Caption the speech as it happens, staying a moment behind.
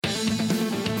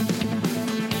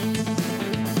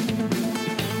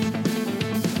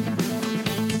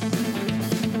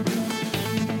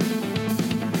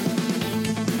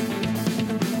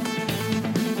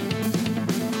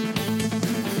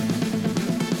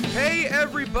Hey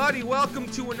everybody, welcome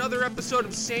to another episode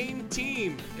of Same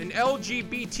Team, an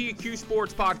LGBTQ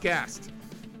sports podcast.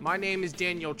 My name is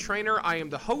Daniel Trainer. I am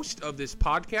the host of this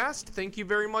podcast. Thank you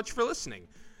very much for listening.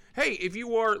 Hey, if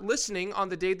you are listening on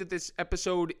the day that this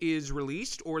episode is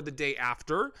released or the day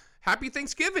after, happy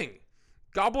Thanksgiving.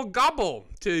 Gobble gobble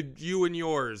to you and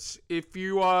yours. If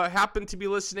you happen to be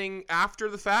listening after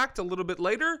the fact, a little bit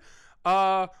later,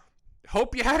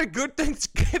 hope you had a good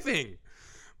Thanksgiving.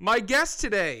 My guest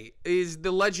today is the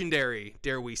legendary,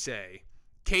 dare we say,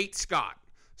 Kate Scott.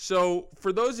 So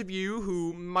for those of you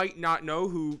who might not know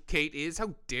who Kate is,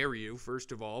 how dare you,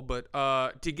 first of all, but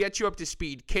to get you up to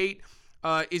speed, Kate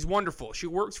is wonderful. She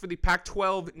works for the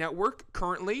Pac-12 network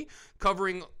currently,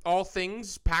 covering all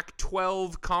things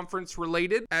Pac-12 conference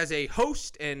related. As a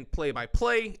host and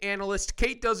play-by-play analyst,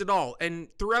 Kate does it all, and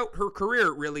throughout her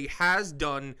career really has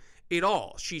done it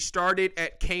all. She started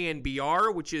at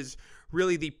KNBR, which is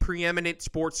really the preeminent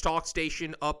sports talk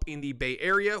station up in the Bay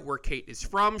Area where Kate is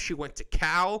from. She went to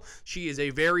Cal. She is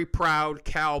a very proud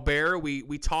Cal Bear.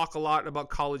 We talk a lot about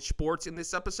college sports in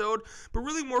this episode, but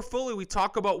really more fully we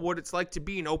talk about what it's like to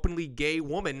be an openly gay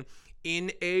woman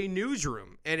in a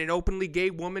newsroom and an openly gay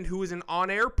woman who is an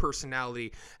on-air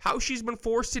personality, how she's been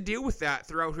forced to deal with that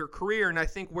throughout her career, and I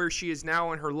think where she is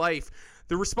now in her life,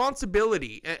 the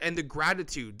responsibility and the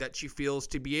gratitude that she feels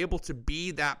to be able to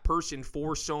be that person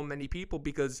for so many people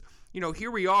because, you know,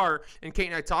 here we are, and Kate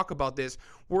and I talk about this,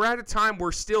 we're at a time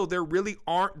where still there really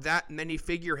aren't that many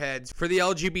figureheads for the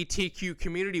LGBTQ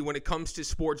community when it comes to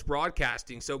sports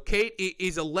broadcasting. So Kate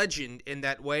is a legend in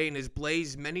that way and has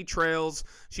blazed many trails.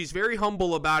 She's very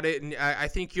humble about it, and I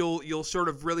think you'll sort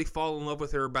of really fall in love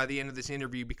with her by the end of this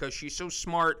interview because she's so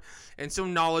smart and so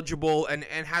knowledgeable and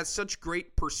has such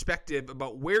great perspective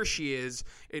about where she is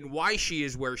and why she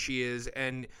is where she is,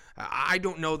 and I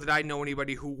don't know that I know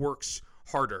anybody who works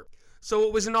harder. So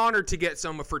it was an honor to get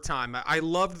some of her time. I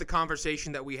loved the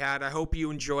conversation that we had. I hope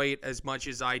you enjoy it as much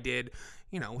as I did.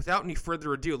 You know, without any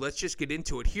further ado, let's just get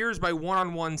into it. Here's my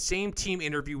one-on-one same team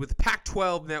interview with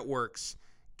Pac-12 Network's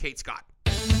Kate Scott.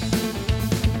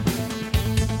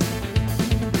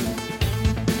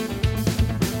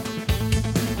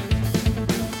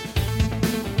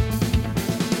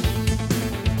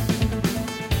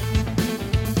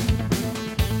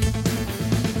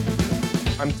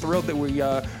 I'm thrilled that we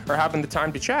are having the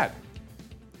time to chat.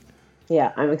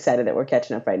 Yeah, I'm excited that we're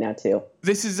catching up right now too.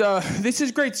 This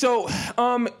is great. So,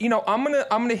 you know, I'm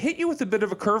gonna hit you with a bit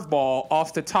of a curveball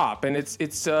off the top, and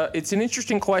it's an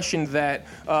interesting question that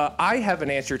I have an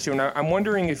answer to, and I'm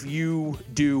wondering if you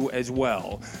do as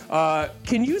well.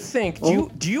 Can you think?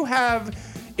 Do you have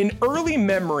an early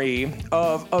memory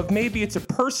of maybe it's a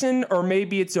person or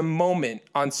maybe it's a moment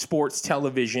on sports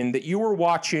television that you were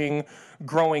watching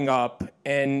growing up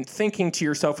and thinking to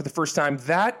yourself for the first time,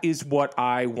 that is what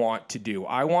I want to do.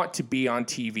 I want to be on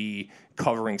TV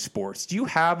covering sports. Do you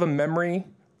have a memory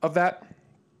of that?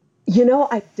 You know,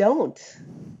 I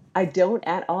don't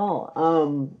at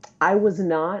all. I was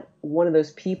not one of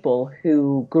those people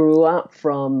who grew up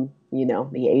from, you know,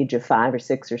 the age of 5 or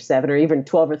 6 or 7 or even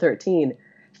 12 or 13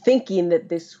 thinking that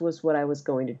this was what I was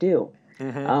going to do.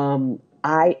 Mm-hmm.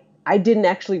 I didn't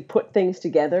actually put things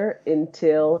together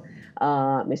until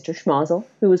Mr. Schmazel,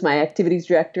 who was my activities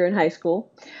director in high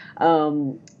school,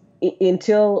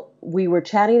 until we were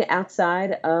chatting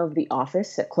outside of the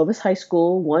office at Clovis High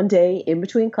School one day in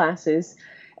between classes,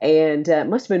 and it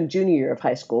must have been junior year of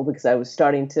high school because I was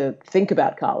starting to think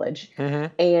about college.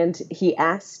 Mm-hmm. And he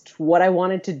asked what I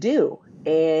wanted to do.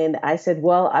 And I said,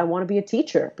 well, I want to be a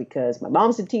teacher because my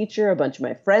mom's a teacher. A bunch of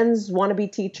my friends want to be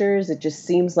teachers. It just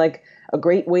seems like a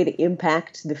great way to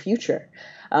impact the future.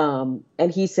 And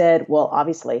he said, well,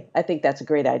 obviously, I think that's a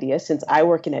great idea since I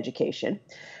work in education.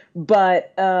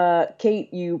 But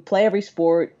Kate, you play every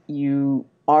sport. You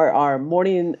are our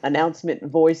morning announcement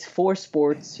voice for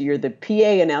sports. You're the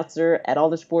PA announcer at all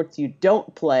the sports you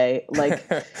don't play. Like,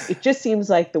 it just seems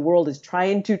like the world is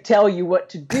trying to tell you what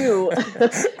to do,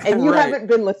 and you haven't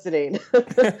been listening.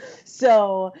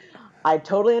 So I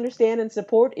totally understand and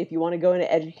support if you want to go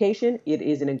into education. It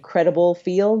is an incredible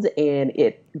field, and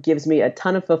it gives me a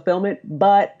ton of fulfillment,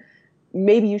 but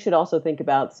maybe you should also think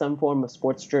about some form of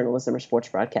sports journalism or sports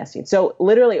broadcasting. So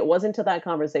literally, it wasn't until that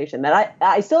conversation that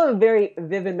I still have a very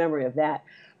vivid memory of that.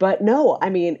 But no, I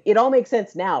mean, it all makes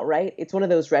sense now, right? It's one of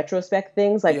those retrospect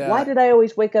things. Like, why did I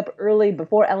always wake up early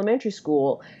before elementary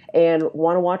school and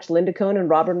want to watch Linda Cohn and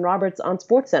Robert and Roberts on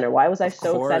SportsCenter? Why was I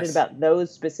so excited about those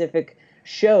specific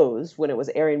shows when it was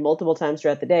airing multiple times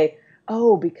throughout the day?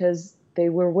 Oh, because they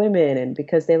were women and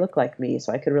because they look like me,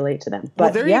 so I could relate to them. Well,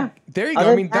 But there yeah, you go.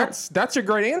 I mean, that's a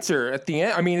great answer at the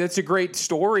end. I mean, it's a great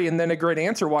story and then a great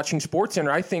answer watching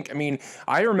SportsCenter.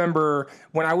 I remember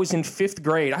when I was in 5th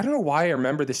grade, I don't know why I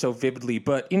remember this so vividly,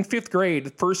 but in 5th grade,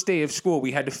 the first day of school,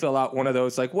 we had to fill out one of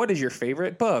those, like, what is your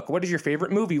favorite book? What is your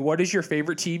favorite movie? What is your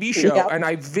favorite TV show? Yep. And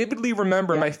I vividly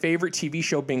remember my favorite TV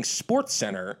show being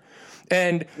SportsCenter.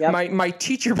 And my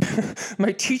teacher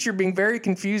being very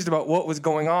confused about what was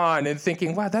going on and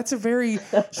thinking, wow, that's a very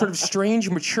sort of strange,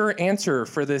 mature answer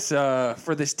for this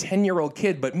 10-year-old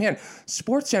kid. But man,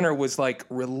 SportsCenter was like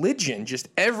religion. Just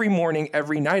every morning,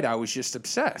 every night, I was just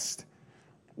obsessed.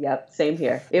 Yep, same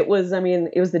here. It was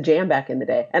the jam back in the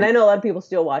day. And I know a lot of people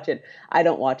still watch it. I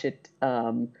don't watch it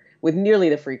with nearly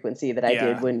the frequency that I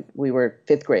did when we were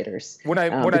 5th graders.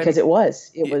 Because it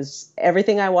was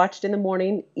everything I watched in the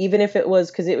morning, even if it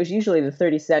was, because it was usually the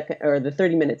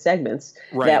 30-minute segments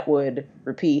that would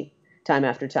repeat time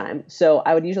after time. So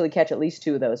I would usually catch at least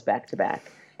 2 of those back to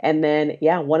back. And then,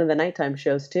 one of the nighttime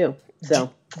shows too.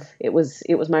 So it was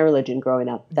my religion growing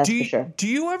up. That's for sure. Do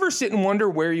you ever sit and wonder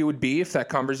where you would be if that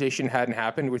conversation hadn't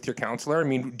happened with your counselor? I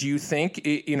mean, do you think,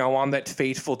 on that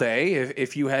fateful day,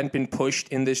 if you hadn't been pushed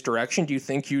in this direction, do you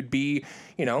think you'd be,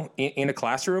 in a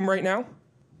classroom right now?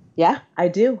 Yeah, I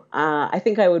do. I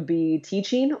think I would be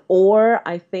teaching, or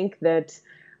I think that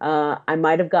I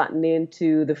might have gotten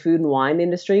into the food and wine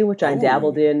industry, which I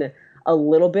dabbled in a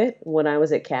little bit when I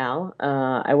was at Cal.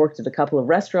 I worked at a couple of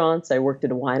restaurants. I worked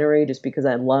at a winery just because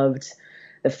I loved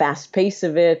the fast pace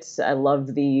of it. I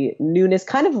loved the newness.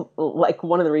 Kind of like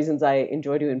one of the reasons I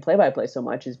enjoy doing play-by-play so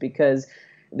much is because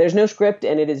there's no script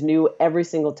and it is new every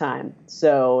single time.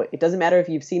 So it doesn't matter if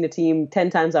you've seen a team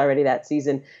 10 times already that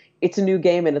season. It's a new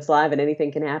game and it's live and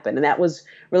anything can happen. And that was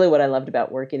really what I loved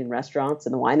about working in restaurants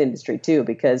and the wine industry too,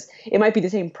 because it might be the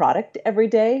same product every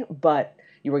day, but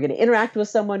you were going to interact with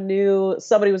someone new.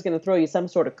 Somebody was going to throw you some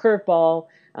sort of curveball.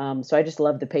 So I just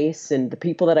loved the pace and the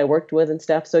people that I worked with and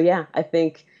stuff. So yeah, I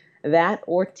think that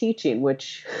or teaching,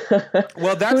 which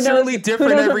well, that's certainly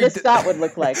different. Who knows what Miss Scott would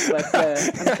look like? But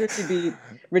I'm sure she'd be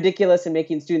ridiculous and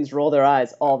making students roll their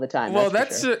eyes all the time. Well,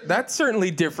 that's certainly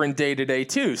different day to day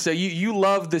too. So you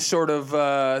love the sort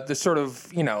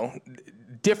of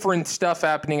different stuff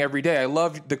happening every day. I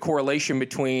love the correlation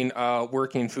between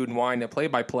working food and wine and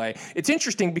play-by-play. It's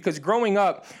interesting because growing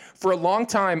up, for a long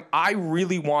time, I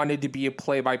really wanted to be a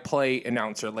play-by-play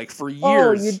announcer. Like for years.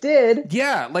 Oh, you did?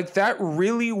 Yeah, like that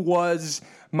really was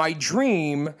my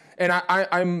dream. And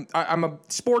I'm a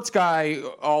sports guy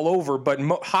all over, but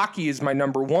hockey is my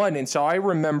number one. And so I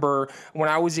remember when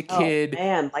I was a kid. Oh,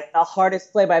 man, like the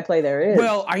hardest play-by-play there is.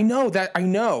 Well, I know.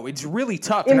 It's really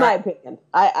tough. In my opinion.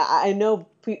 I know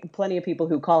plenty of people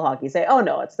who call hockey say, "Oh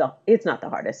no, it's not the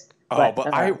hardest." I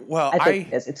think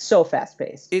it is. It's so fast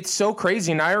paced. It's so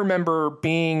crazy. And I remember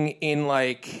being in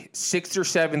like 6th or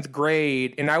 7th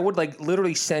grade, and I would like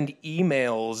literally send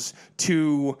emails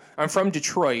to. I'm from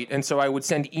Detroit, and so I would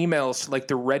send emails to like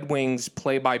the Red Wings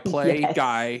play-by-play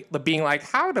guy, being like,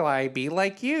 "How do I be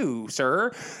like you,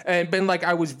 sir?" And been like,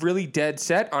 I was really dead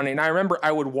set on it. And I remember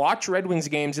I would watch Red Wings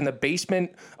games in the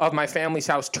basement of my family's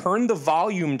house, turn the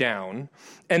volume down,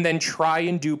 and then try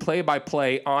and do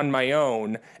play-by-play on my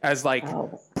own as like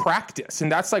practice.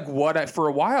 And that's like for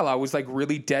a while I was like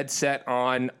really dead set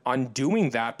on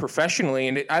doing that professionally.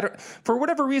 And for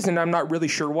whatever reason, I'm not really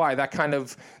sure why that kind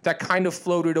of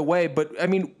floated away. But I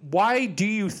mean, why do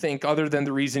you think, other than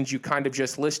the reasons you kind of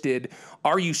just listed,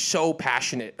 are you so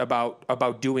passionate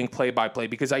about doing play-by-play?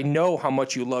 Because I know how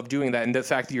much you love doing that, and the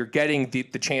fact that you're getting the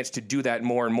chance to do that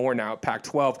more and more now at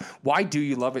Pac-12. Why do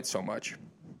you love it so much?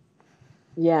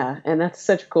 Yeah, and that's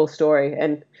such a cool story.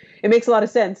 And it makes a lot of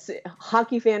sense.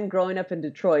 Hockey fan growing up in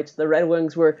Detroit, the Red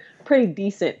Wings were pretty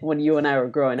decent when you and I were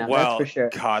growing up, that's for sure.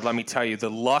 God, let me tell you, the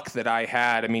luck that I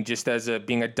had, I mean, just as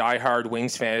being a diehard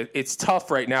Wings fan, it's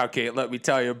tough right now, Kate, let me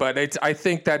tell you. But I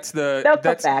think that's the... They'll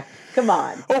come back. Come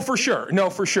on. Oh, for sure. No,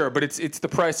 for sure. But it's the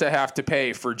price I have to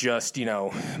pay for just,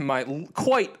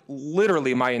 quite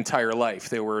literally my entire life.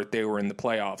 They were in the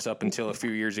playoffs up until a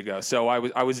few years ago. So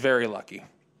I was very lucky.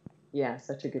 Yeah,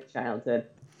 such a good childhood.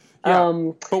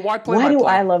 Yeah, but why play-by-play? Why do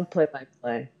I love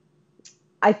play-by-play?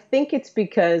 I think it's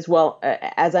because,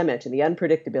 as I mentioned, the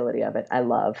unpredictability of it, I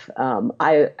love.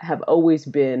 I have always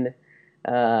been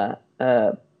a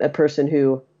person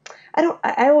who,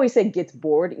 I always say gets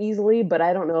bored easily, but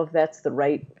I don't know if that's the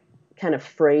right kind of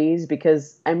phrase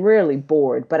because I'm rarely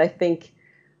bored. But I think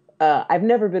I've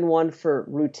never been one for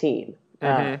routine.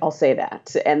 I'll say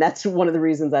that. And that's one of the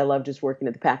reasons I love just working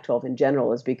at the Pac-12 in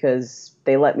general, is because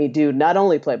they let me do not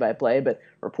only play-by-play, but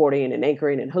reporting and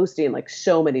anchoring and hosting, like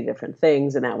so many different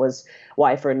things. And that was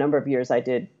why for a number of years I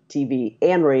did TV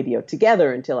and radio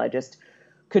together until I just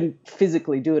couldn't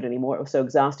physically do it anymore. It was so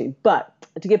exhausting. But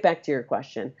to get back to your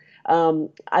question,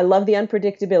 I love the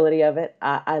unpredictability of it.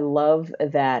 I love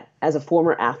that as a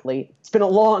former athlete. It's been a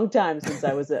long time since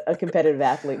I was a competitive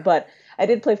athlete, but I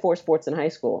did play 4 sports in high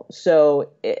school. So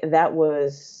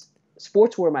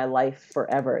sports were my life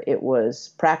forever. It was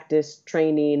practice,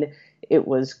 training. It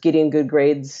was getting good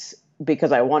grades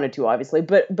because I wanted to, obviously,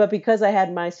 but because I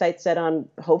had my sights set on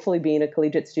hopefully being a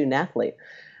collegiate student athlete.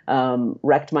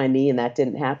 Wrecked my knee and that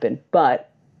didn't happen. But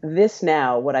this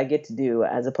now, what I get to do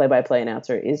as a play-by-play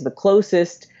announcer is the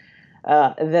closest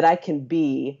that I can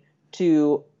be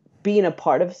to being a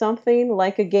part of something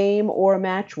like a game or a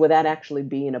match without actually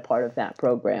being a part of that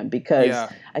program, because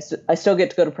I still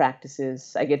get to go to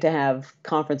practices. I get to have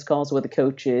conference calls with the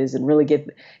coaches and really get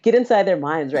inside their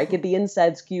minds, right? Get the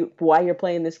inside scoop, why you're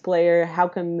playing this player, how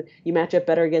come you match up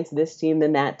better against this team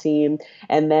than that team,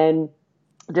 and then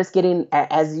just getting,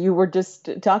 as you were just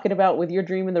talking about with your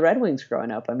dream in the Red Wings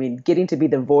growing up, I mean, getting to be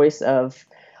the voice of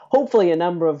hopefully a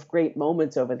number of great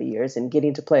moments over the years and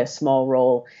getting to play a small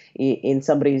role in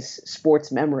somebody's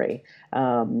sports memory.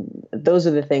 Those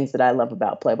are the things that I love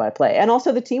about play-by-play. And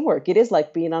also the teamwork. It is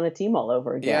like being on a team all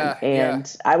over again.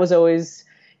 I was always,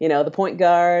 the point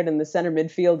guard and the center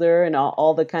midfielder and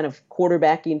all the kind of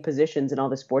quarterbacking positions in all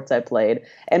the sports I played.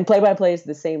 And play-by-play is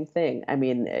the same thing. I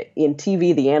mean, in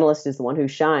TV, the analyst is the one who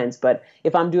shines. But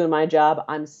if I'm doing my job,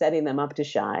 I'm setting them up to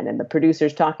shine. And the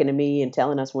producer's talking to me and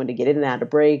telling us when to get in and out of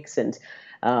breaks. And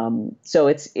so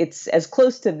it's as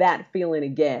close to that feeling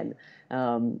again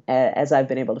as I've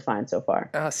been able to find so far.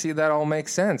 See, that all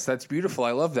makes sense. That's beautiful.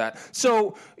 I love that.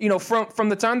 So, from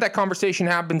the time that conversation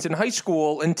happens in high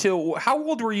school until how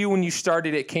old were you when you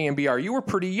started at KNBR? You were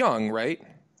pretty young, right?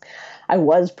 I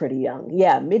was pretty young.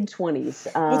 Yeah,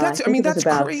 mid-20s. Well, that's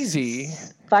crazy.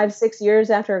 5-6 years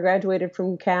after I graduated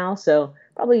from Cal, so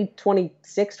probably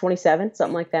 26, 27,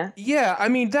 something like that. Yeah, I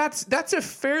mean, that's a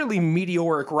fairly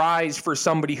meteoric rise for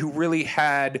somebody who really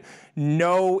had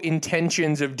no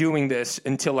intentions of doing this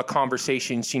until a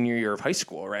conversation senior year of high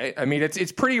school, right? I mean,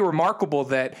 it's pretty remarkable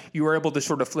that you were able to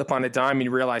sort of flip on a dime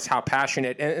and realize how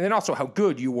passionate and then also how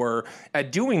good you were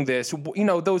at doing this.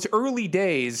 Those early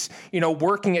days,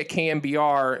 working at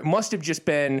KNBR must have just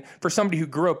been, for somebody who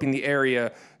grew up in the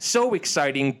area, so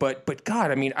exciting, but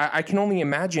God, I mean, I can only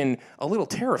imagine a little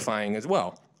terrifying as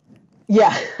well.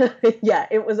 Yeah. Yeah.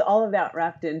 It was all of that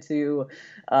wrapped into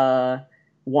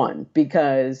one,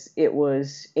 because it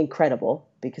was incredible.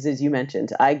 Because as you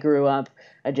mentioned, I grew up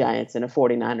a Giants and a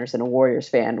 49ers and a Warriors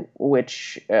fan,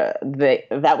 which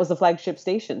that was the flagship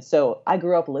station. So I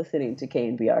grew up listening to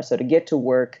KNBR. So to get to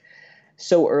work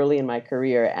so early in my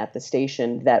career at the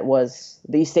station that was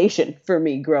the station for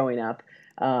me growing up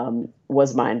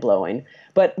was mind-blowing.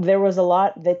 But there was a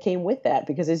lot that came with that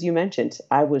because, as you mentioned,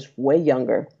 I was way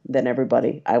younger than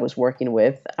everybody I was working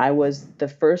with. I was the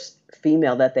first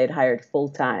female that they'd hired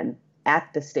full-time at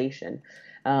the station.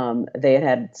 They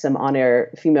had some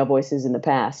on-air female voices in the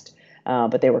past,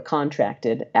 but they were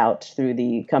contracted out through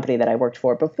the company that I worked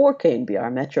for before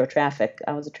KNBR, Metro Traffic.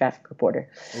 I was a traffic reporter.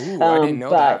 Ooh, I didn't know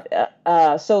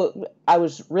that. So I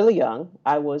was really young.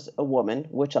 I was a woman,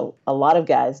 which a lot of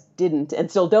guys didn't and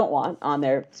still don't want on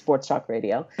their sports talk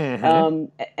radio.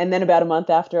 Mm-hmm. And then about a month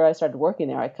after I started working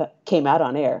there, I came out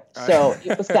on air. So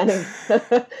it was kind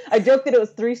of, I joked that it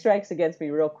was 3 strikes against me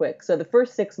real quick. So the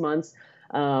first 6 months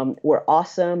were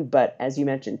awesome, but as you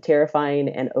mentioned, terrifying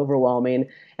and overwhelming.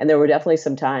 And there were definitely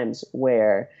some times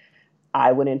where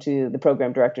I went into the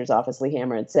program director's office, Lee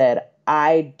Hammer, and said,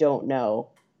 I don't know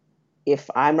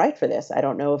if I'm right for this. I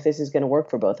don't know if this is going to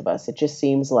work for both of us. It just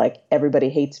seems like everybody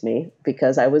hates me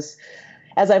because I was,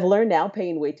 as I've learned now,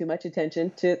 paying way too much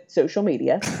attention to social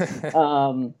media.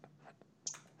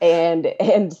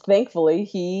 And thancfully,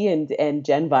 he and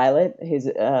Jen Violet, his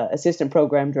assistant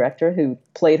program director, who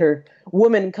played her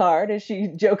woman card, as she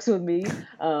jokes with me,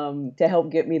 to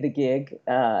help get me the gig,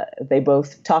 they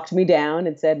both talked me down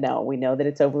and said, no, we know that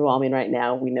it's overwhelming right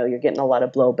now. We know you're getting a lot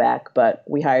of blowback, but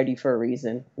we hired you for a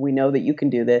reason. We know that you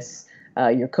can do this.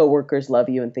 Your coworkers love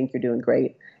you and think you're doing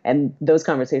great. And those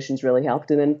conversations really helped.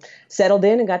 And then settled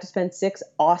in and got to spend 6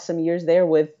 awesome years there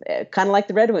with kind of like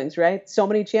the Red Wings, right? So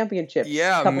many championships.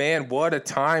 Yeah, man, what a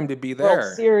time to be there.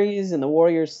 World Series and the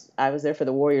Warriors. I was there for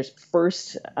the Warriors'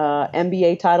 first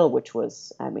NBA title, which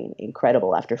was,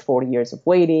 incredible after 40 years of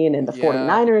waiting. And the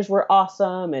 49ers were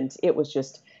awesome. And it was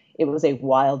just it was a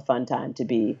wild, fun time to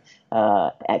be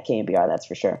at KNBR, that's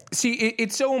for sure. See,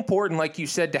 it's so important, like you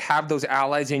said, to have those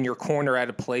allies in your corner at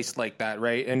a place like that,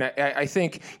 right? And I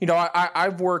think,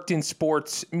 I've worked in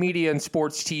sports media and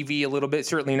sports TV a little bit,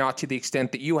 certainly not to the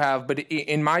extent that you have, but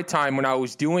in my time when I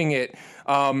was doing it,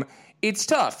 it's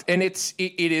tough, and it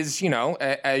is,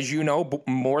 as you know,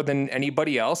 more than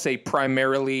anybody else, a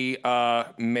primarily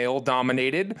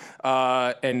male-dominated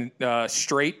and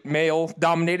straight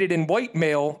male-dominated and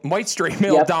white straight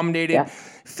male-dominated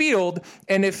field,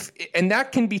 and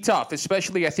that can be tough,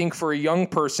 especially I think for a young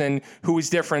person who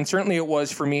is different. Certainly, it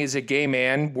was for me as a gay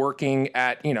man working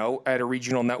at a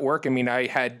regional network. I mean, I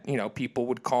had people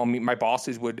would call me, my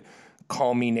bosses would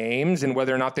call me names, and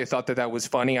whether or not they thought that was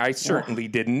funny, I certainly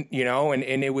didn't,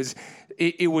 and it was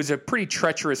a pretty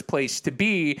treacherous place to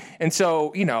be. And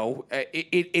so,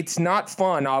 it's not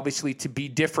fun, obviously, to be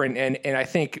different. And I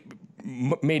think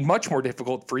made much more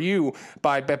difficult for you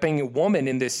by being a woman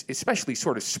in this, especially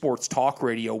sort of sports talk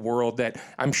radio world that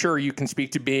I'm sure you can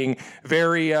speak to being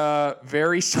very,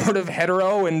 very sort of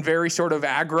hetero and very sort of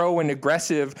aggro and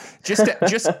aggressive. Just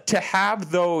to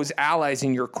have those allies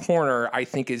in your corner, I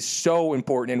think is so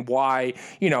important, and why,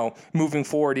 moving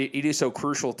forward, it is so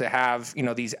crucial to have,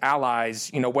 these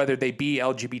allies, whether they be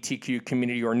LGBTQ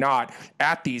community or not,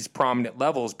 at these prominent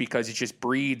levels, because it just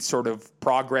breeds sort of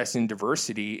progress and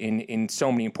diversity in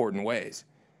so many important ways.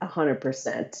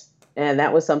 100%. And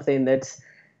that was something that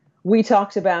we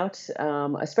talked about,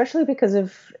 especially because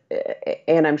of,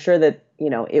 and I'm sure that,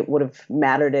 it would have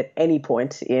mattered at any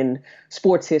point in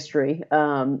sports history.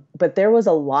 But there was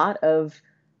a lot of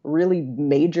really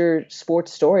major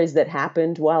sports stories that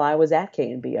happened while I was at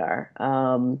KNBR.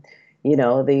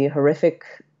 The horrific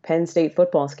Penn State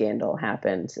football scandal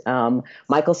happened.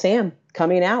 Michael Sam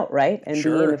coming out, right? And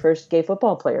being the first gay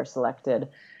football player selected.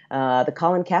 The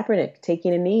Colin Kaepernick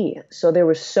taking a knee. So there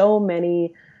were so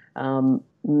many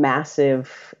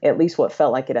massive, at least what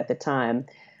felt like it at the time,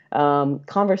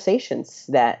 conversations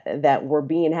that were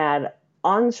being had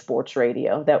on sports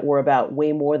radio that were about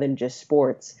way more than just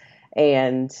sports.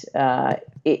 And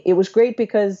it was great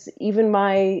because even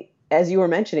my, as you were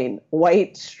mentioning,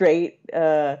 white, straight,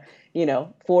 40,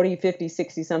 50,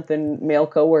 60-something male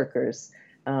coworkers,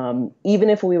 even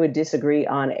if we would disagree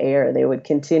on air, they would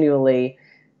continually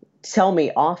tell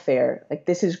me off air, like,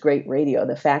 this is great radio.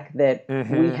 The fact that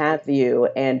we have you,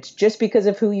 and just because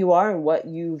of who you are and what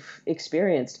you've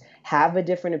experienced, have a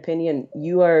different opinion.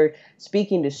 You are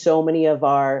speaking to so many of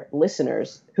our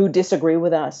listeners who disagree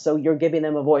with us. So you're giving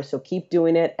them a voice. So keep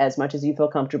doing it as much as you feel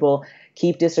comfortable.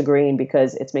 Keep disagreeing,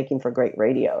 because it's making for great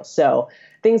radio. So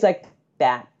things like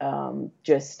that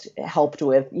just helped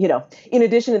with, in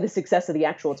addition to the success of the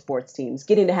actual sports teams,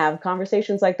 getting to have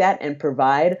conversations like that and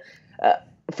provide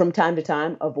from time to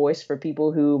time a voice for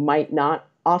people who might not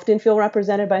often feel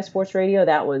represented by sports radio.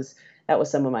 That was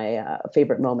some of my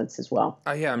favorite moments as well.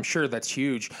 Yeah, I'm sure that's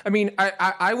huge. I mean,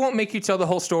 I won't make you tell the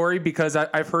whole story, because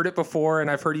I've heard it before,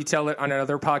 and I've heard you tell it on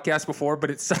another podcast before,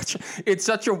 but it's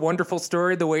such a wonderful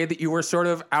story, the way that you were sort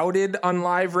of outed on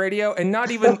live radio, and not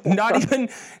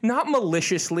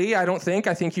maliciously. I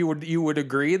think you would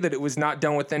agree that it was not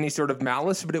done with any sort of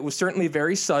malice, but it was certainly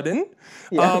very sudden.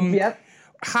 Yep.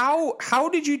 How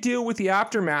did you deal with the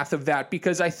aftermath of that?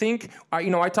 Because I think,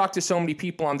 I talk to so many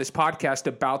people on this podcast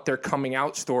about their coming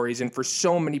out stories. And for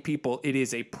so many people, it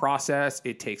is a process.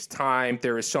 It takes time.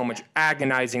 There is so much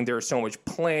agonizing. There is so much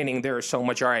planning. There is so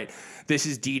much, all right, this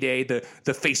is D-Day. The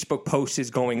Facebook post is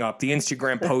going up. The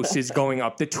Instagram post is going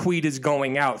up. The tweet is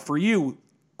going out. For you,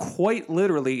 quite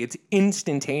literally, it's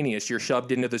instantaneous. You're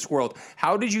shoved into this world.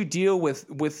 How did you deal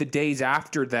with the days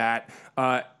after that?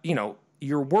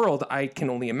 Your world, I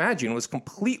can only imagine, was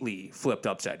completely flipped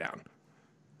upside down.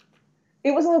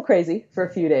 It was a little crazy for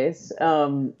a few days.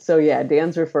 So yeah,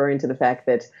 Dan's referring to the fact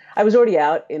that I was already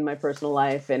out in my personal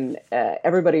life, and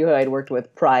everybody who I'd worked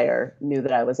with prior knew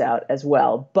that I was out as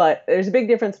well. But there's a big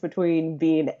difference between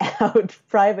being out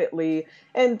privately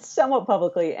and somewhat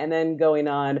publicly, and then going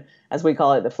on, as we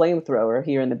call it, the flamethrower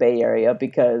here in the Bay Area,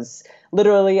 because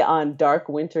literally on dark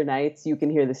winter nights, you can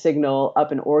hear the signal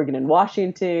up in Oregon and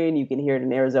Washington. You can hear it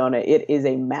in Arizona. It is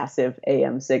a massive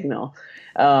AM signal.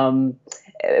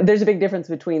 There's a big difference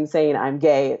between saying I'm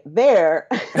gay there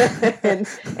and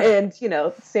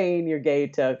saying you're gay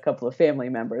to a couple of family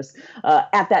members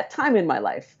at that time in my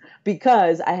life,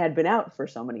 because I had been out for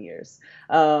so many years.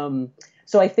 So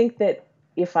I think that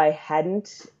if I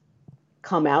hadn't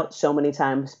come out so many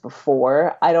times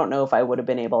before, I don't know if I would have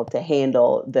been able to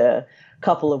handle the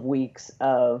couple of weeks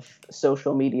of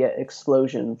social media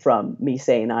explosion from me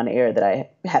saying on air that I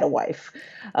had a wife.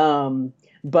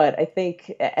 But I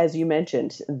think, as you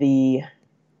mentioned, the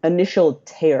initial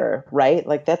terror, right?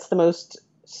 Like that's the most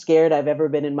scared I've ever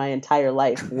been in my entire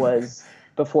life was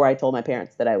before I told my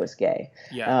parents that I was gay.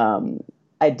 Yeah.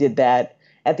 I did that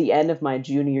at the end of my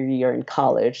junior year in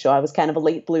college, so I was kind of a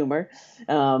late bloomer.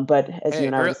 But as you Hey,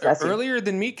 and I were discussing, earlier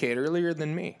than me, Kate. Earlier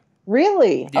than me.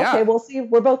 really? Yeah. Okay, well, see,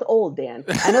 we're both old, Dan.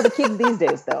 I know the kids these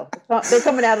days, though. They're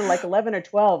coming out at like 11 or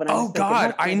 12, and I'm just thinking,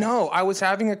 God, I know. I was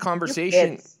having a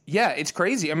conversation. Yeah, it's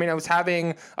crazy. I mean, I was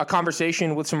having a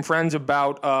conversation with some friends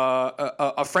about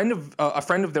a friend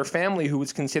of their family who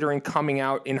was considering coming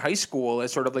out in high school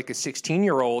as sort of like a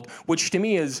 16-year-old, which to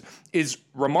me is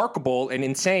remarkable and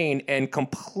insane and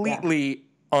completely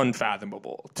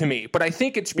unfathomable to me. But I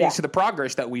think it speaks to the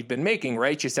progress that we've been making,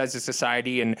 right? Just as a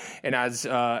society and as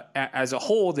a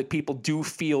whole, that people do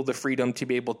feel the freedom to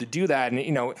be able to do that. And,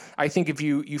 you know, I think if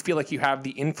you feel like you have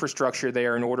the infrastructure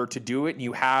there in order to do it, and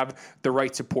you have the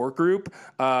right support group,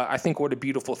 I think what a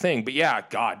beautiful thing. But yeah,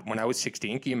 God, when I was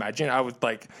 16, can you imagine? I was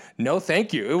like, no,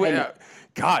 thank you.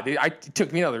 It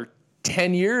took me another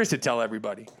 10 years to tell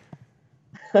everybody.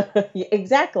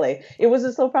 Exactly. It was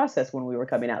a slow process when we were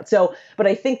coming out. So, but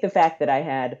I think the fact that I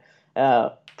had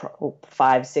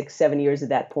 5, 6, 7 years at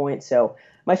that point. So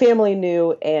my family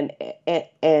knew,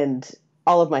 and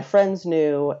all of my friends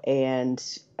knew, and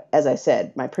as I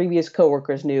said, my previous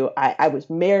coworkers knew. I was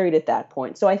married at that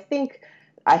point. So I think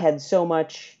I had so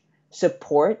much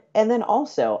support, and then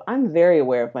also I'm very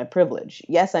aware of my privilege.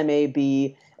 Yes, I may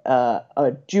be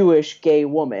a Jewish gay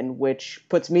woman, which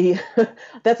puts me,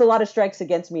 that's a lot of strikes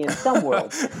against me in some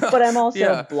worlds, but I'm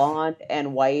also blonde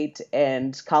and white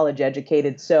and college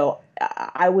educated. So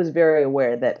I was very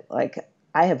aware that like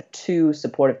I have 2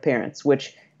 supportive parents,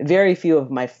 which very few of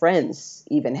my friends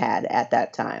even had at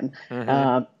that time.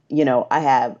 You know, I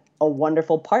have a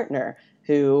wonderful partner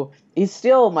who is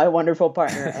still my wonderful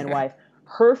partner and wife.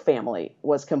 Her family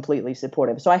was completely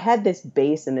supportive. So I had this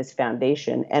base and this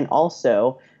foundation, and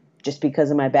also just because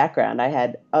of my background, I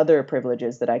had other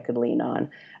privileges that I could lean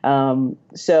on.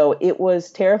 So it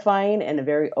was terrifying and a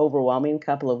very overwhelming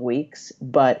couple of weeks,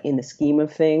 but in the scheme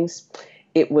of things,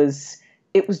 it was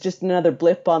just another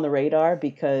blip on the radar,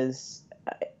 because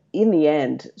in the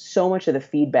end, so much of the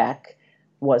feedback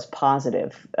was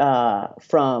positive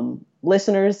from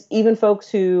listeners, even folks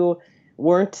who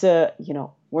weren't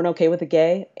okay with the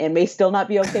gay and may still not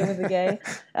be okay with the gay.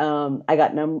 I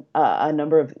got a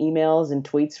number of emails and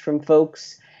tweets from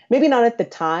folks, maybe not at the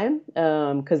time,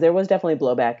 because there was definitely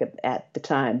blowback at the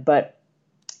time, but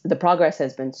the progress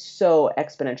has been so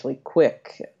exponentially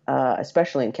quick,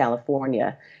 especially in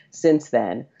California since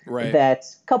then, that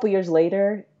a couple years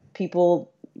later,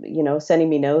 people, sending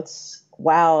me notes,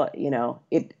 wow,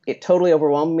 it totally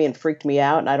overwhelmed me and freaked me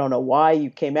out. And I don't know why you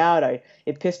came out.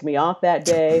 It pissed me off that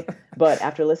day. But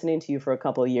after listening to you for a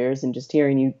couple of years and just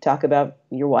hearing you talk about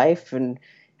your wife and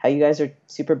how you guys are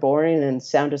super boring and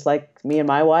sound just like me and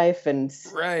my wife, and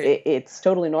it's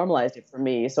totally normalized it for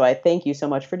me. So I thank you so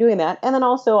much for doing that. And then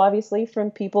also, obviously, from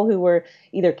people who were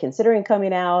either considering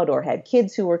coming out or had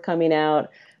kids who were coming out,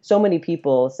 so many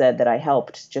people said that I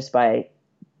helped just by,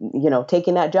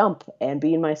 taking that jump and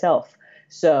being myself.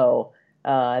 So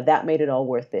that made it all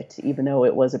worth it, even though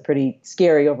it was a pretty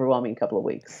scary, overwhelming couple of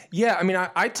weeks. Yeah, I mean,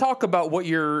 I talk about what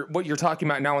you're talking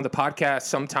about now on the podcast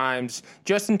sometimes,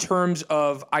 just in terms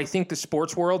of, I think, the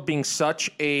sports world being such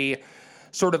a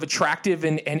sort of attractive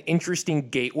and interesting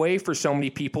gateway for so many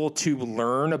people to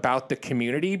learn about the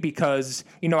community, because,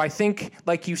 I think,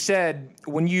 like you said,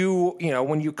 when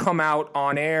you come out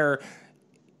on air,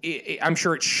 I'm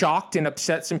sure it shocked and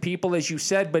upset some people, as you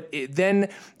said, but then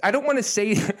I don't want to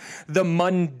say the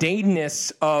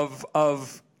mundaneness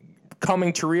of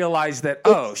coming to realize that,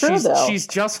 she's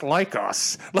just like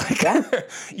us. Like, I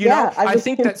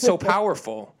think that's so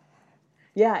powerful.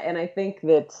 Yeah. And I think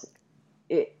that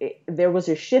there was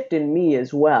a shift in me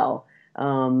as well.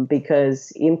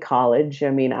 Because in college,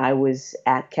 I was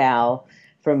at Cal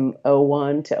from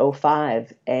 2001 to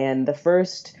 2005, and the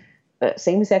first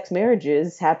same-sex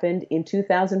marriages happened in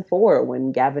 2004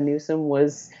 when Gavin Newsom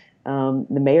was the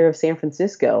mayor of San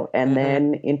Francisco. And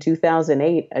then in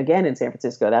 2008, again in San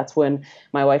Francisco, that's when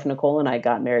my wife Nicole and I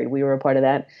got married. We were a part of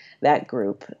that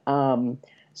group.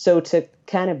 So to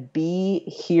kind of be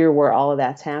here where all of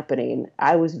that's happening,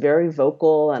 I was very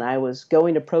vocal, and I was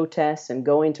going to protests and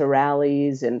going to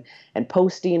rallies and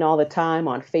posting all the time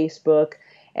on Facebook.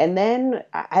 And then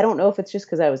I don't know if it's just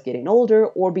because I was getting older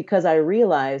or because I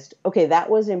realized, okay, that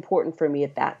was important for me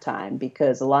at that time,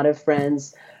 because a lot of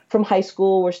friends from high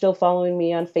school were still following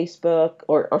me on Facebook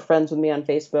or friends with me on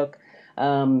Facebook.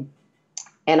 And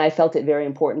And I felt it very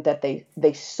important that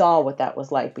they saw what that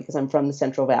was like, because I'm from the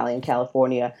Central Valley in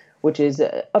California, which is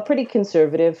a pretty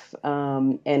conservative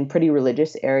and pretty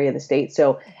religious area of the state.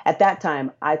 So at that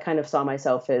time, I kind of saw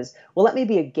myself as, well, let me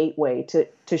be a gateway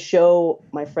to show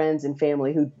my friends and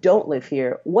family who don't live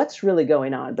here what's really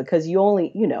going on, because you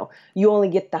only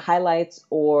get the highlights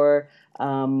or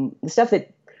the stuff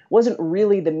that wasn't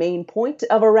really the main point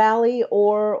of a rally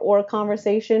or a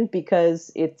conversation,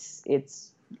 because it's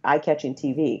eye-catching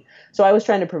TV. So I was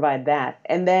trying to provide that.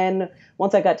 And then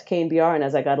once I got to KNBR and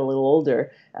as I got a little older,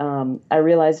 I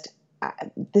realized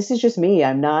this is just me.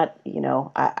 I'm not,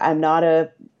 I'm not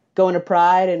a going to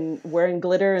Pride and wearing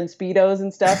glitter and Speedos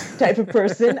and stuff type of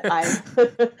person.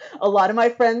 A lot of my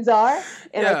friends are,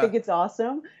 and I think it's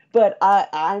awesome. But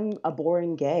I'm a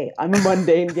boring gay. I'm a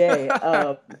mundane gay.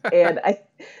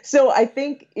 So I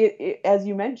think it, as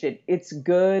you mentioned, it's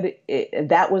good.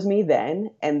 That was me then,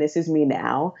 and this is me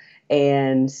now.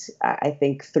 And I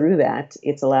think through that,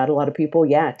 it's allowed a lot of people,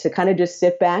 to kind of just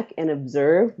sit back and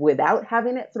observe without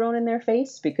having it thrown in their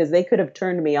face, because they could have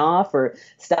turned me off or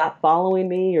stopped following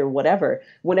me or whatever,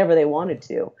 whenever they wanted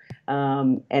to.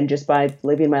 And just by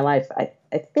living my life,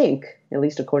 I think, at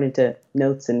least according to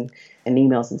notes and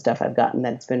emails and stuff I've gotten,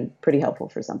 that it's been pretty helpful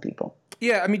for some people.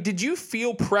 Yeah, I mean, did you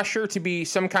feel pressure to be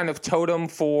some kind of totem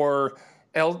for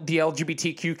the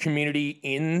LGBTQ community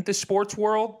in the sports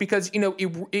world? Because,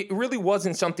 it really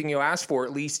wasn't something you asked for,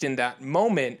 at least in that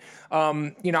moment.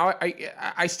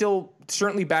 I still,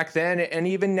 certainly back then and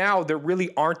even now, there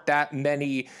really aren't that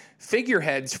many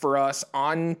figureheads for us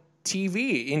on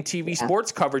TV, in TV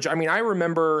sports coverage. I mean, I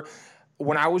remember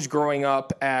when I was growing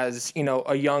up as,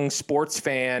 a young sports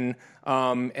fan,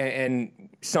 and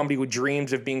somebody with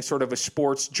dreams of being sort of a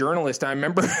sports journalist, I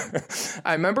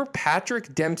remember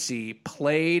Patrick Dempsey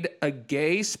played a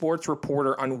gay sports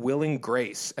reporter on Will and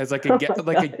Grace as like a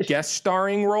guest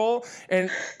starring role.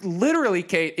 And literally,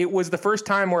 Kate, it was the first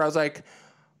time where I was like,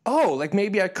 oh, like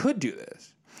maybe I could do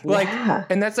this.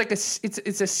 And that's like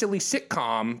it's a silly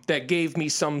sitcom that gave me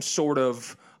some sort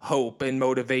of hope and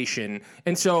motivation.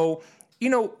 And so,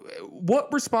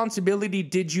 what responsibility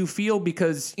did you feel?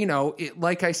 Because,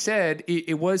 like I said,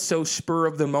 it was so spur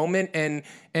of the moment,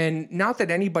 and not that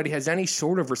anybody has any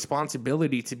sort of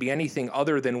responsibility to be anything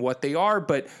other than what they are,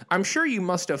 but I'm sure you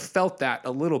must have felt that a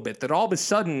little bit, that all of a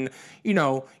sudden,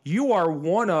 you are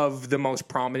one of the most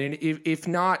prominent, if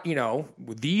not,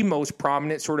 the most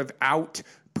prominent sort of out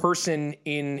person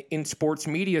in sports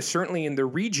media, certainly in the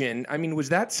region. I mean, was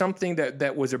that something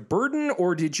that was a burden,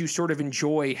 or did you sort of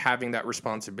enjoy having that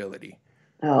responsibility?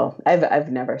 Oh, I've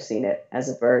never seen it as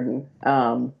a burden.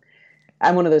 I'm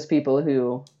one of those people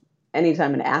who,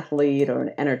 anytime an athlete or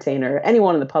an entertainer,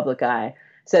 anyone in the public eye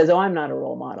says, "Oh, I'm not a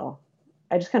role model,"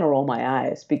 I just kind of roll my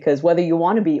eyes, because whether you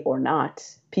want to be or not,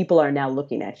 people are now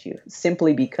looking at you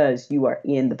simply because you are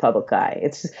in the public eye.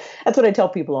 That's what I tell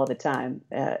people all the time.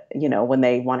 When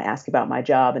they want to ask about my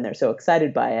job and they're so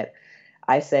excited by it,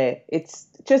 I say, it's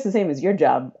just the same as your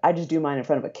job. I just do mine in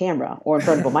front of a camera or in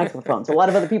front of a microphone. So a lot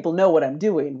of other people know what I'm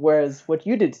doing, whereas what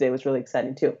you did today was really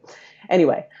exciting too.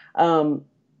 Anyway,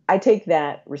 I take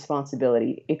that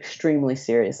responsibility extremely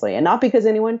seriously, and not because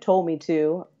anyone told me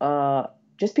to,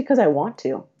 just because I want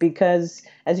to, because,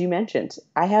 as you mentioned,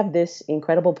 I have this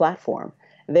incredible platform.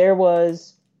 There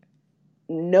was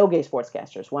no gay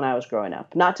sportscasters when I was growing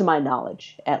up, not to my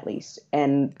knowledge, at least.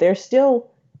 And there's still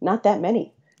not that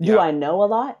many. Do I know a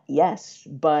lot? Yes.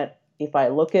 But if I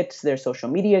look at their social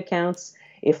media accounts,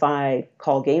 if I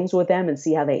call games with them and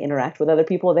see how they interact with other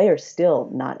people, they are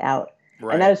still not out.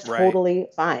 Right, and that is totally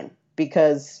fine,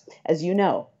 because, as you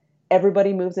know,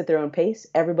 everybody moves at their own pace.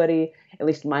 Everybody, at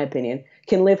least in my opinion,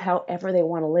 can live however they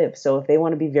want to live. So if they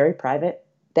want to be very private,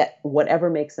 that whatever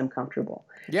makes them comfortable.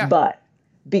 Yeah. But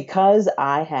because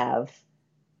I have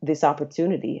this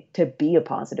opportunity to be a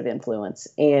positive influence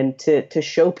and to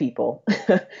show people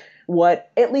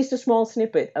what at least a small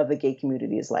snippet of the gay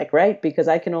community is like, right? Because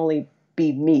I can only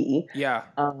be me. Yeah.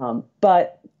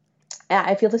 But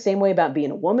I feel the same way about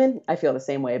being a woman. I feel the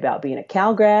same way about being a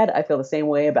Cal grad. I feel the same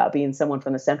way about being someone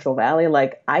from the Central Valley.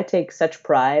 Like, I take such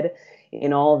pride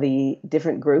in all the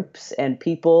different groups and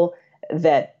people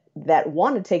that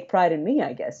want to take pride in me,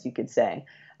 I guess you could say,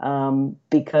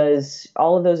 because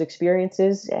all of those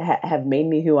experiences have made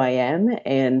me who I am,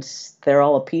 and they're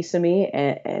all a piece of me,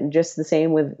 and just the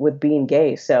same with being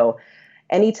gay. So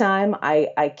anytime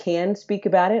I can speak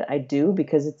about it, I do,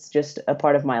 because it's just a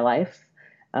part of my life.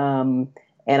 And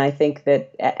I think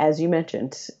that, as you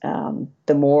mentioned,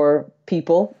 the more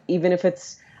people, even if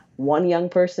it's one young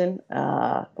person,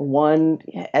 one,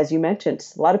 as you mentioned,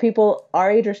 a lot of people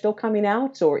our age are still coming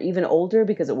out or even older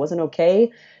because it wasn't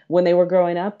okay when they were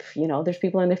growing up. There's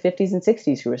people in their 50s and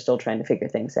 60s who are still trying to figure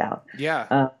things out.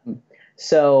 Yeah.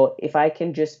 So if I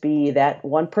can just be that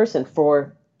one person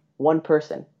for one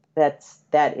person,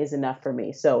 that is enough for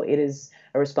me. So it is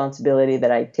a responsibility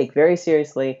that I take very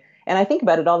seriously. And I think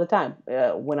about it all the time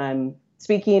when I'm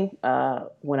speaking,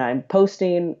 when I'm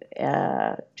posting,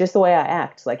 just the way I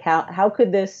act. Like how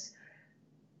could this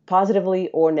positively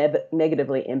or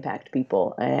negatively impact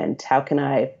people, and how can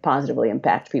I positively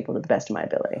impact people to the best of my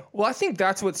ability? Well, I think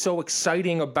that's what's so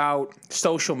exciting about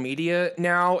social media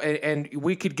now, and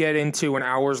we could get into an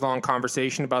hours-long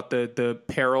conversation about the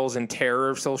perils and terror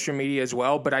of social media as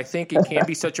well, but I think it can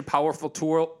be such a powerful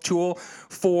tool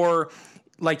for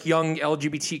like young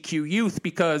LGBTQ youth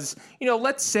because,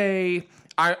 let's say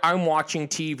I'm watching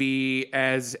TV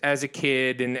as a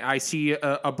kid and I see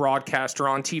a broadcaster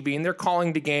on TV and they're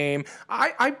calling the game.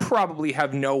 I probably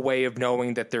have no way of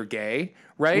knowing that they're gay,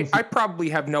 right? I probably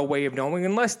have no way of knowing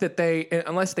unless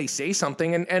they say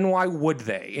something, and why would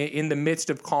they in the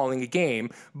midst of calling a game?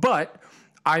 But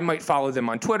I might follow them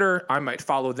on Twitter. I might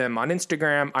follow them on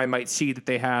Instagram. I might see that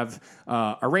they have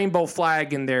a rainbow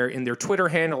flag in their Twitter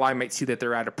handle. I might see that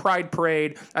they're at a pride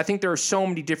parade. I think there are so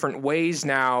many different ways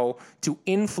now to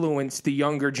influence the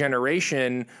younger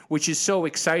generation, which is so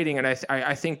exciting. And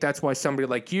I think that's why somebody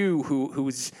like you,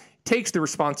 who's takes the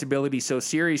responsibility so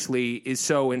seriously, is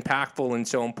so impactful and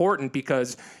so important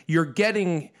because you're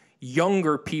getting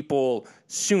younger people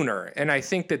sooner. And I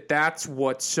think that that's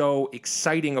what's so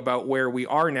exciting about where we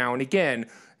are now. And again,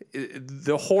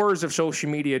 the horrors of social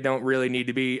media don't really need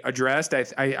to be addressed.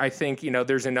 I think,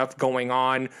 there's enough going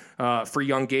on for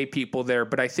young gay people there.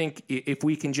 But I think if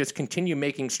we can just continue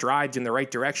making strides in the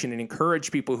right direction and encourage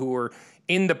people who are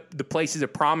in the places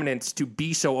of prominence to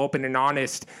be so open and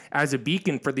honest as a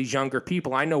beacon for these younger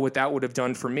people. I know what that would have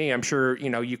done for me. I'm sure,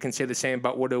 you can say the same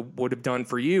about what it would have done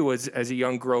for you as a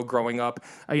young girl growing up.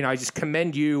 I just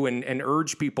commend you and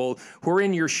urge people who are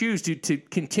in your shoes to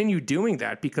continue doing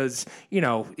that because,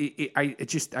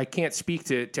 I can't speak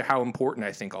to how important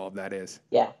I think all of that is.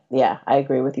 Yeah, I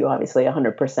agree with you, obviously,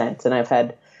 100%. And I've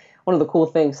had one of the cool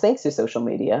things, thanks to social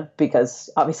media, because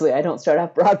obviously I don't start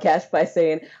off broadcast by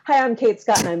saying, "Hi, I'm Kate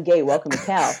Scott and I'm gay. Welcome to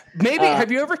Cal." Maybe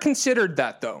have you ever considered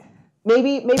that though?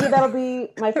 Maybe that'll be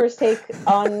my first take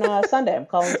on Sunday. I'm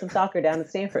calling some soccer down at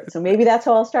Stanford, so maybe that's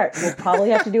how I'll start. We'll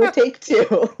probably have to do a take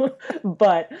two,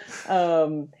 but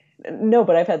no.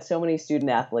 But I've had so many student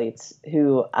athletes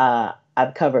who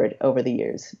I've covered over the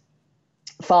years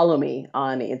follow me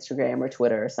on Instagram or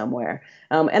Twitter or somewhere.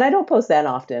 And I don't post that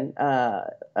often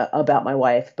about my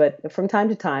wife, but from time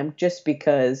to time, just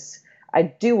because I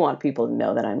do want people to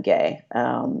know that I'm gay.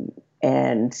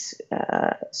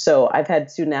 So I've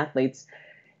had student athletes,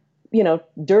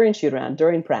 during shoot around,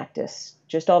 during practice,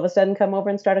 just all of a sudden come over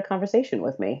and start a conversation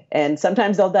with me. And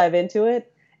sometimes they'll dive into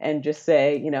it and just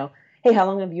say, "Hey, how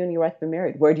long have you and your wife been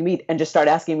married? Where'd you meet?" And just start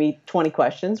asking me 20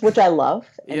 questions, which I love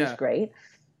and is great.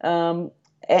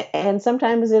 And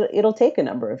sometimes it'll take a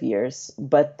number of years,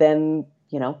 but then,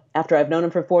 after I've known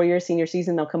them for 4 years, senior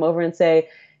season, they'll come over and say,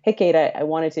 "Hey, Kate, I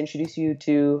wanted to introduce you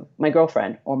to my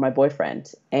girlfriend or my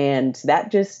boyfriend." And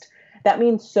that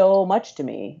means so much to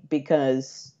me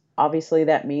because obviously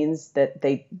that means that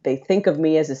they think of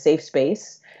me as a safe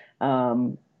space.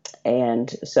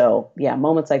 And so,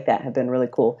 moments like that have been really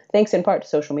cool. Thanks in part to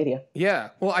social media. Yeah.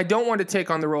 Well, I don't want to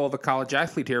take on the role of a college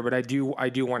athlete here, but I do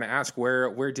want to ask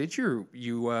where did you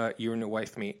and your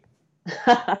wife meet?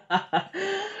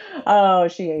 Oh,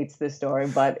 she hates this story,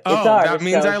 but it's ours. That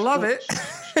means I love it.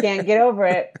 She can't get over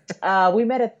it. We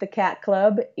met at the Cat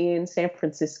Club in San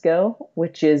Francisco,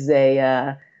 which is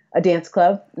a dance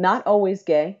club, not always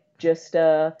gay, just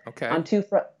on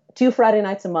two Friday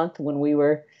nights a month when we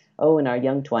were in our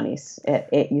young 20s.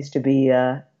 It used to be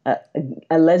a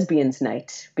lesbians'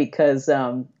 night because,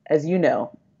 as you know,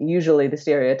 usually the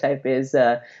stereotype is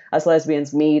us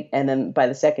lesbians meet, and then by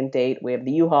the second date, we have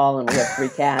the U-Haul and we have 3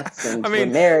 cats, and we're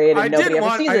married, and nobody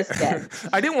ever sees us again.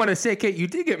 I didn't want to say, Kate, you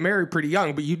did get married pretty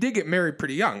young, but you did get married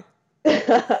pretty young.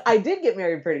 I did get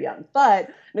married pretty young,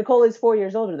 but Nicole is 4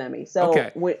 years older than me.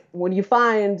 So when you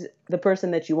find the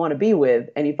person that you want to be with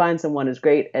and you find someone as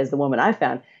great as the woman I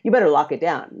found, you better lock it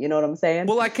down. You know what I'm saying?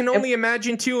 Well, I can only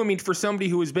imagine too. I mean, for somebody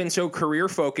who has been so career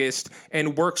focused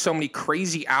and works so many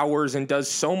crazy hours and does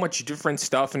so much different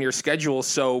stuff and your schedule is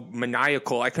so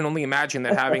maniacal, I can only imagine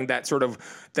that having that sort of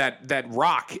that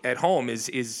rock at home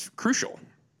is crucial.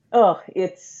 Oh,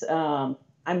 it's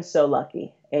I'm so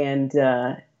lucky. And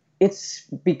it's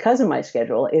because of my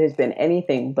schedule. It has been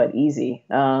anything but easy.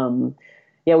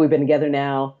 Yeah, we've been together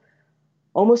now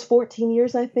almost 14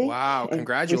 years, I think. Wow, And we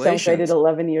celebrated congratulations.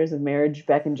 11 years of marriage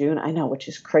back in June. I know, which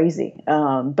is crazy.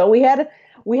 But we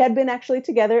had been actually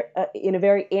together in a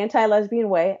very anti-lesbian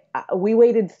way. We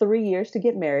waited 3 years to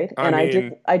get married, I and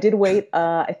mean, I did wait.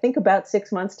 I think about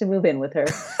 6 months to move in with her,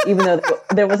 even though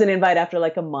there was an invite after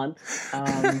like a month.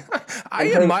 And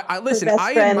listen, her best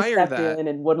I friend admire stepped that. in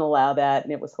and wouldn't allow that,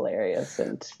 and it was hilarious.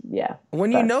 And yeah,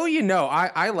 When you but know, you know.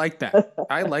 I like that.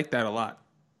 I like that a lot.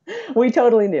 we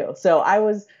totally knew. So I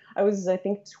was I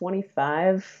think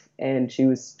 25 and she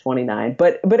was 29.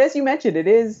 But as you mentioned, it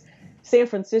is San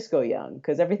Francisco young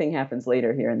because everything happens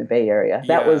later here in the Bay Area.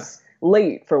 That Yeah. was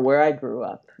late for where I grew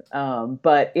up.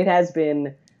 But it has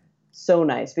been so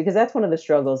nice because that's one of the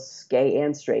struggles, gay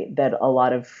and straight, that a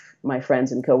lot of my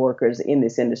friends and coworkers in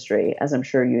this industry, as I'm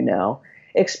sure you know,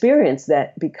 experience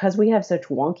that because we have such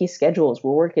wonky schedules.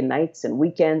 We're working nights and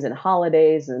weekends and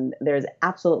holidays, and there's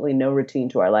absolutely no routine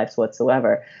to our lives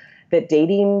whatsoever. That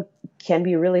dating can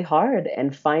be really hard,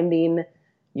 and finding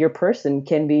your person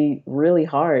can be really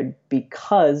hard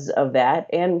because of that.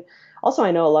 And also,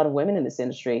 I know a lot of women in this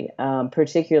industry,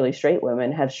 particularly straight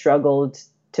women, have struggled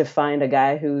to find a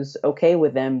guy who's okay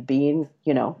with them being,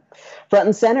 front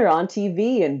and center on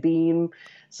TV and being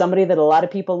somebody that a lot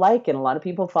of people like and a lot of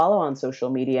people follow on social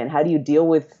media. And how do you deal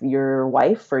with your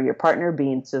wife or your partner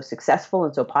being so successful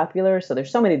and so popular? So there's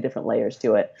so many different layers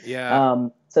to it. Yeah.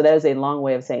 So that is a long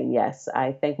way of saying yes.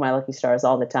 I thank my lucky stars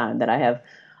all the time that I have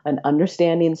an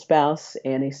understanding spouse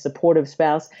and a supportive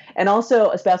spouse, and also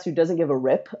a spouse who doesn't give a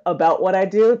rip about what I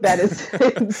do. That is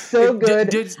it's so good.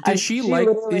 Does she like?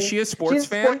 Is she a sports fan?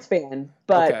 She's a sports fan,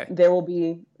 but Okay. there will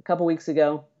be a couple weeks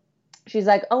ago. She's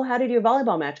like, "Oh, how did your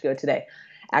volleyball match go today?"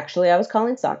 Actually, I was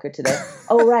calling soccer today.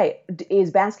 Oh, right.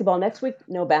 Is basketball next week?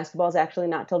 No, basketball is actually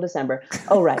not till December.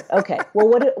 Oh, right. Okay. Well,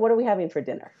 what are we having for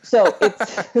dinner? So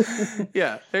it's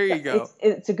Yeah, there you go.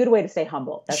 It's a good way to stay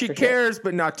humble. That's She for sure. cares,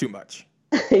 but not too much.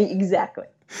 Exactly.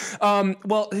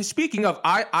 Well, speaking of,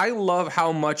 I love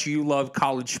how much you love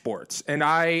college sports, and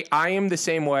I am the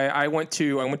same way. I went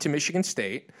to Michigan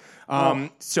State.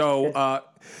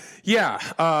 Yeah.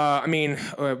 I mean,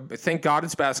 thank God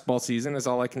it's basketball season is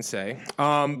all I can say.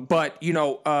 But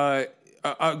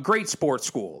a great sports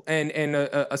school and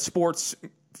a sports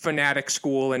fanatic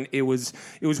school, and it was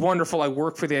wonderful. I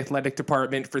worked for the athletic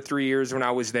department for 3 years when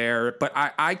I was there, but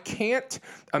I can't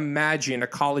imagine a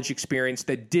college experience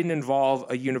that didn't involve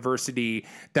a university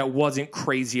that wasn't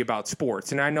crazy about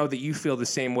sports. And I know that you feel the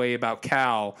same way about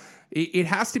Cal. It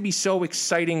has to be so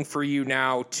exciting for you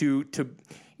now to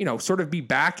sort of be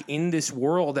back in this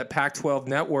world at Pac-12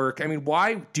 Network. I mean,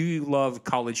 why do you love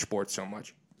college sports so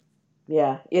much?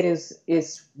 Yeah,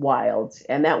 it's wild.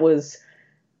 And that was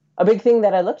a big thing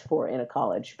that I looked for in a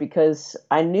college because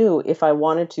I knew if I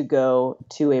wanted to go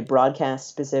to a broadcast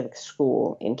specific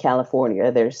school in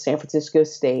California, there's San Francisco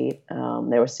State,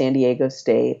 there was San Diego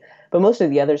State, but most of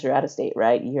the others are out of state,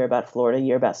 right? You hear about Florida, you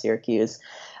hear about Syracuse.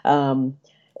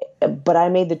 But I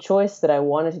made the choice that I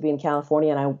wanted to be in California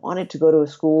and I wanted to go to a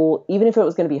school, even if it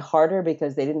was going to be harder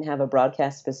because they didn't have a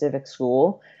broadcast specific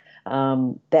school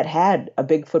that had a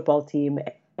big football team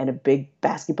and a big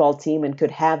basketball team and could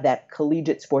have that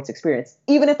collegiate sports experience.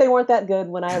 Even if they weren't that good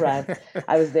when I arrived,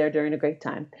 I was there during a great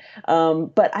time.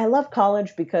 But I love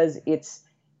college because it's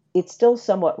still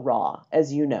somewhat raw,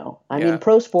 as you know. I mean,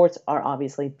 pro sports are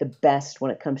obviously the best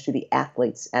when it comes to the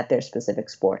athletes at their specific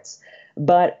sports.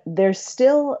 But there's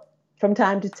still, from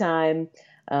time to time,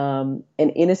 an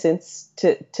innocence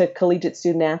to collegiate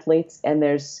student athletes, and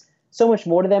there's so much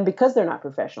more to them because they're not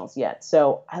professionals yet.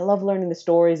 So I love learning the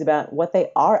stories about what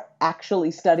they are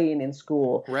actually studying in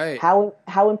school, right?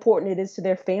 How important it is to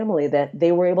their family that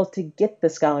they were able to get the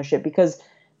scholarship because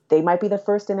they might be the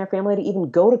first in their family to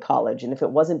even go to college. And if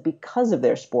it wasn't because of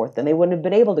their sport, then they wouldn't have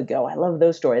been able to go. I love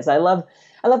those stories. I love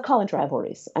college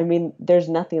rivalries. I mean, there's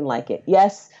nothing like it.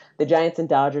 Yes, the Giants and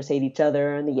Dodgers hate each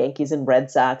other and the Yankees and Red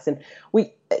Sox. And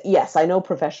yes, I know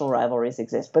professional rivalries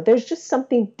exist, but there's just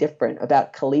something different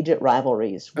about collegiate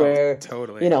rivalries where,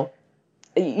 totally.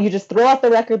 You just throw out the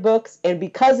record books, and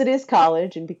because it is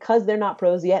college and because they're not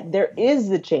pros yet, there is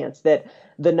the chance that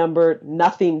the number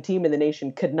nothing team in the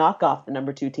nation could knock off the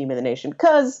number 2 team in the nation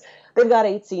because they've got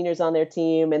 8 seniors on their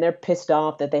team and they're pissed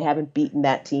off that they haven't beaten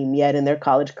that team yet in their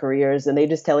college careers, and they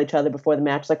just tell each other before the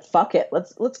match, like, fuck it,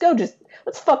 let's go,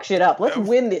 let's fuck shit up, let's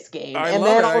win this game. And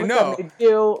then all of a sudden they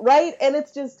do, right? And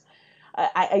it's just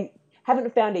I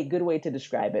haven't found a good way to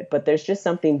describe it, but there's just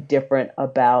something different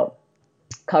about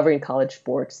covering college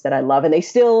sports that I love, and they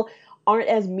still aren't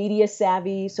as media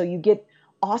savvy, so you get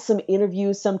awesome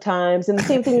interviews sometimes. And the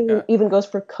same thing Yeah. even goes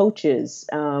for coaches.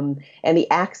 And the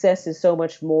access is so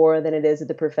much more than it is at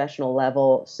the professional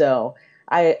level. So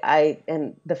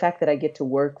and the fact that I get to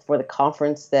work for the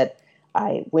conference that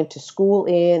I went to school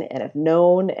in and have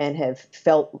known and have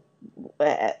felt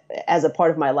as a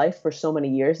part of my life for so many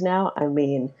years now. I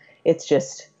mean, it's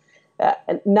just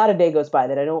not a day goes by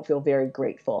that I don't feel very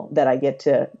grateful that I get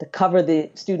to cover the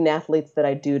student athletes that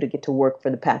I do, to get to work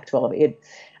for the Pac-12.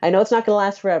 I know it's not going to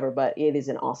last forever, but it is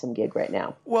an awesome gig right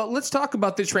now. Well, let's talk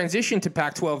about the transition to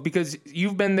Pac-12, because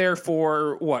you've been there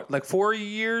for what, like 4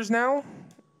 years now?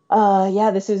 Yeah,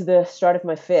 this is the start of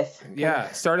my fifth. Yeah,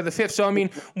 start of the fifth. So I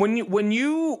mean, when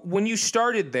you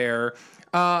started there,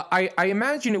 I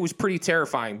imagine it was pretty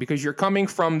terrifying, because you're coming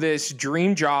from this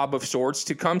dream job of sorts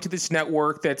to come to this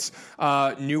network that's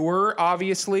newer,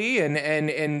 obviously,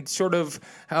 and sort of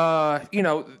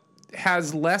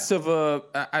has less of a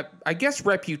I guess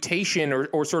reputation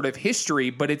or sort of history,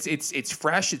 but it's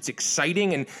fresh, it's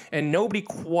exciting, and nobody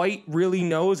quite really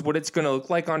knows what it's going to look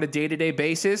like on a day-to-day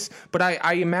basis. But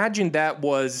I imagine that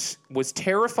was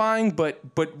terrifying, but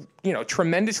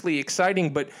tremendously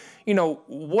exciting. But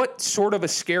what sort of a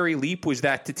scary leap was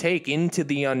that to take into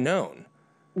the unknown?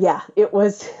 Yeah, it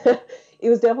was. It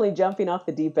was definitely jumping off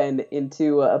the deep end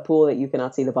into a pool that you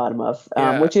cannot see the bottom of,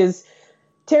 which is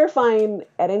terrifying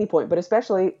at any point, but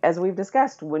especially, as we've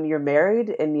discussed, when you're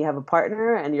married and you have a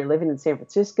partner and you're living in San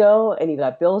Francisco and you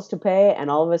got bills to pay, and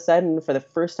all of a sudden, for the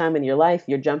first time in your life,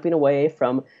 you're jumping away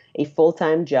from a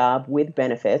full-time job with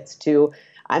benefits to,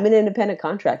 I'm an independent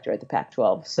contractor at the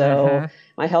Pac-12. So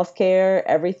my healthcare,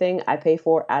 everything I pay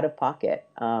for out of pocket.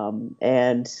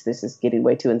 And this is getting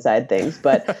way too inside things,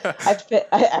 but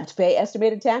I have to pay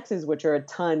estimated taxes, which are a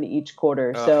ton each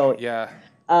quarter.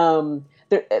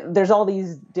 There's all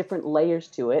these different layers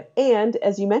to it. And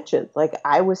as you mentioned, like,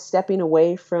 I was stepping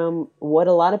away from what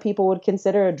a lot of people would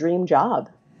consider a dream job.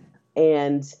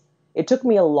 And it took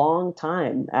me a long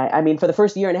time. I mean, for the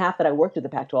first year and a half that I worked at the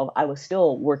Pac-12, I was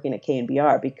still working at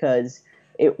KNBR because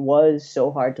it was so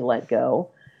hard to let go,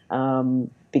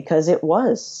 because it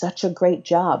was such a great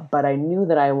job. But I knew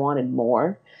that I wanted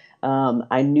more.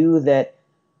 I knew that,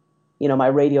 my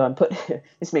radio,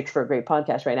 this makes for a great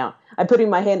podcast right now. I'm putting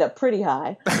my hand up pretty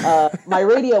high. My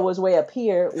radio was way up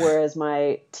here, whereas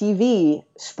my TV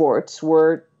sports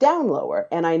were down lower.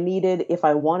 And I needed, if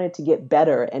I wanted to get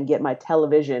better and get my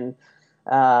television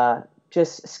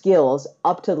just skills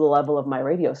up to the level of my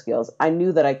radio skills, I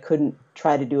knew that I couldn't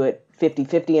try to do it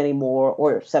 50-50 anymore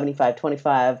or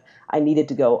 75-25. I needed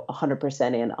to go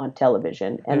 100% in on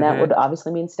television. And that would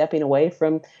obviously mean stepping away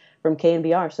from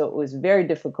KNBR. So it was very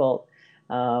difficult.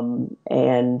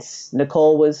 And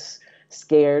Nicole was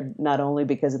scared, not only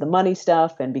because of the money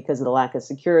stuff and because of the lack of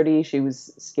security. She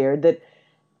was scared that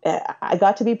I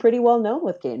got to be pretty well known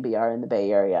with KNBR in the Bay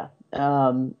Area.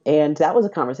 And that was a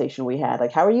conversation we had.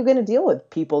 Like, how are you going to deal with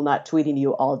people not tweeting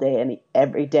you all day and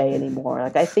every day anymore?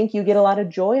 Like, I think you get a lot of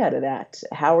joy out of that.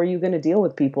 How are you going to deal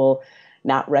with people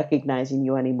not recognizing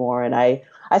you anymore? And I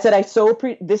said,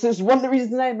 this is one of the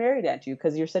reasons I married at you,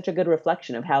 because you're such a good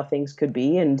reflection of how things could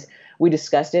be. And we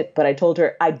discussed it, but I told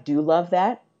her, I do love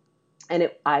that. And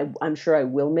I'm sure I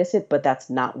will miss it, but that's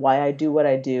not why I do what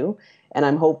I do. And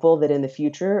I'm hopeful that in the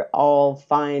future, I'll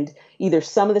find either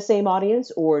some of the same audience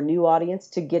or a new audience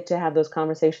to get to have those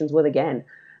conversations with again.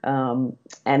 And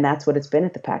that's what it's been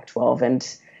at the Pac-12.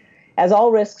 And as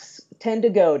all risks tend to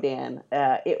go, Dan,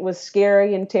 it was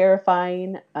scary and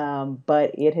terrifying,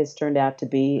 but it has turned out to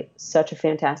be such a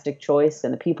fantastic choice.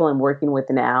 And the people I'm working with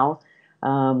now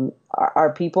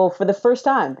are people for the first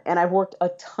time. And I've worked a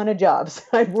ton of jobs.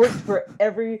 I've worked for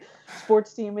every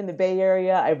sports team in the Bay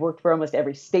Area. I've worked for almost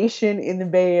every station in the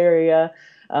Bay Area.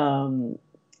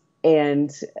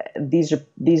 And these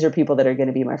are people that are going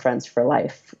to be my friends for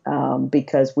life,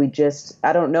 because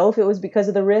I don't know if it was because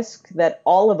of the risk that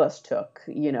all of us took,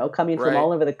 coming from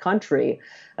all over the country.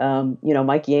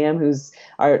 Mike Yam, who's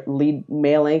our lead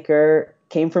male anchor,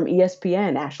 came from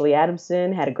ESPN. Ashley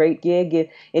Adamson had a great gig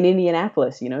in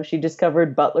Indianapolis. She just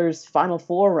covered Butler's Final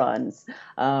Four runs.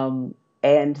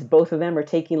 And both of them are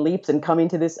taking leaps and coming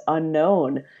to this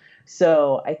unknown.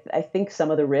 So I think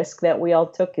some of the risk that we all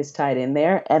took is tied in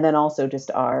there. And then also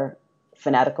just our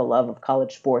fanatical love of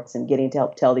college sports and getting to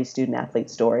help tell these student athlete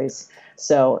stories.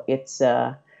 So it's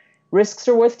risks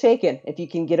are worth taking if you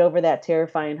can get over that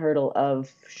terrifying hurdle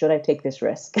of, should I take this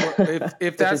risk?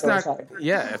 If that's not,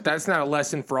 if that's not a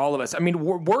lesson for all of us. I mean,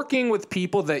 working with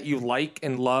people that you like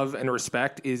and love and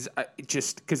respect is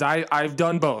just, because I've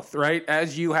done both, right?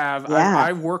 As you have. Yeah.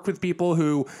 I've worked with people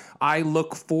who I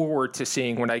look forward to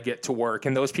seeing when I get to work,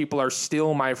 and those people are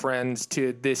still my friends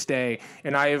to this day.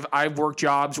 And I've worked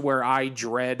jobs where I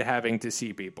dread having to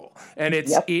see people, and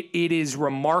it is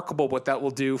remarkable what that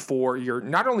will do for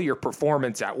not only your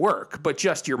performance at work, but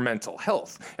just your mental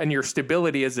health and your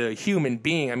stability as a human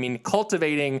being. I mean,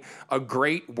 cultivating a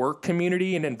great work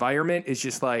community and environment is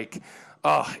just like,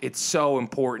 it's so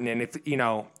important. And if,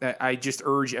 I just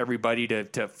urge everybody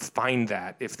to find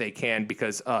that if they can,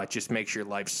 because it just makes your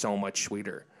life so much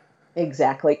sweeter.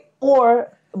 Exactly.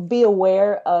 Or be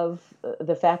aware of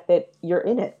the fact that you're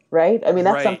in it, right? I mean,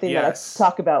 that's something that I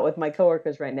talk about with my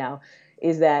coworkers right now,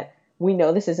 is that we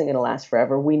know this isn't going to last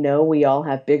forever. We know we all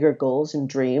have bigger goals and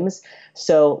dreams.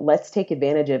 So let's take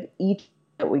advantage of each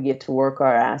that we get to work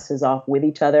our asses off with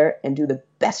each other and do the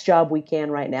best job we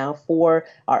can right now for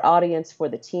our audience, for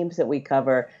the teams that we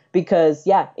cover. Because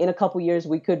in a couple years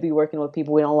we could be working with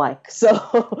people we don't like.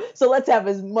 So let's have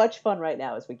as much fun right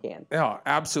now as we can. Yeah,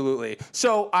 absolutely.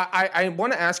 So I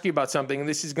want to ask you about something, and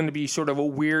this is going to be sort of a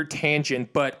weird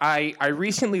tangent, but I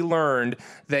recently learned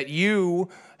that you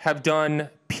have done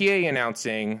PA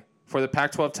announcing for the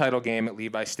Pac-12 title game at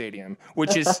Levi Stadium,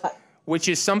 which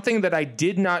is something that I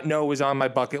did not know was on my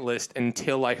bucket list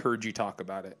until I heard you talk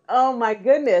about it. Oh my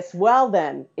goodness. Well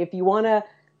then, if you want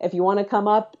to come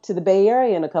up to the Bay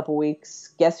Area in a couple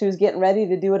weeks, guess who's getting ready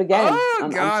to do it again? Oh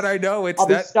God, I know. I'll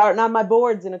be starting on my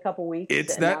boards in a couple weeks.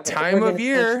 It's that time of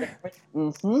year.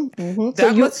 Mm-hmm, mm-hmm.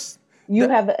 So you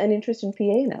have an interest in PA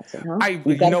announcing, huh?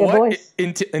 You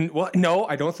know what? No,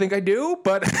 I don't think I do,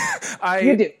 but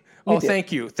You do.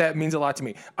 Thank you. That means a lot to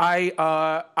me.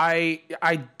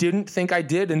 I didn't think I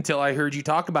did until I heard you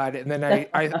talk about it, and then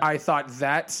I thought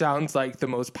that sounds like the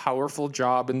most powerful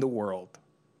job in the world.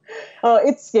 Oh,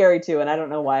 it's scary too, and I don't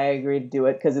know why I agreed to do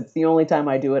it, because it's the only time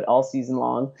I do it all season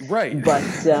long. Right. But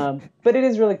it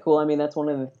is really cool. I mean, that's one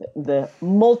of the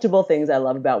multiple things I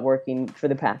love about working for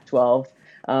the Pac-12.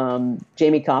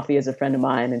 Jamie Coffey is a friend of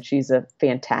mine, and she's a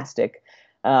fantastic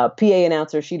PA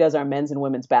announcer. She does our men's and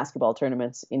women's basketball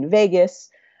tournaments in Vegas.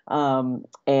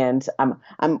 And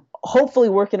I'm hopefully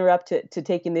working her up to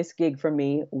taking this gig from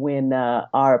me when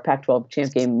our Pac-12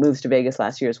 champ game moves to Vegas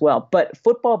last year as well. But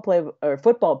football PA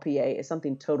is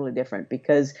something totally different,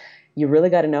 because you really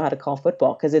got to know how to call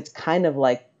football, because it's kind of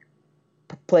like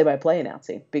play-by-play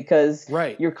announcing, because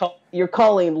you're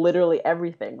calling literally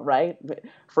everything, right?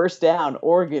 First down,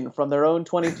 Oregon from their own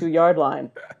 22-yard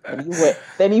line.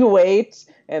 Then you wait,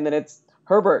 and then it's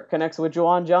Herbert connects with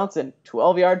Juwan Johnson,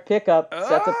 12-yard pickup,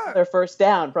 sets up their first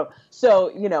down.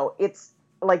 So, it's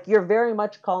like you're very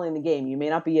much calling the game. You may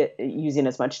not be using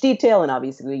as much detail, and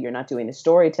obviously you're not doing the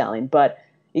storytelling, but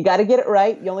you got to get it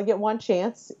right. You only get one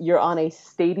chance. You're on a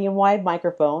stadium-wide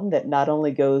microphone that not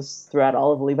only goes throughout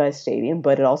all of Levi's Stadium,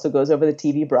 but it also goes over the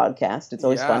TV broadcast. It's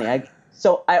always funny.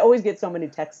 I always get so many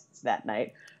texts that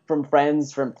night from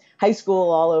friends from high school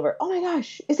all over. Oh my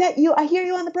gosh, is that you? I hear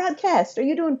you on the broadcast. Are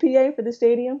you doing PA for the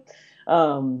stadium?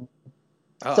 So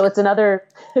it's another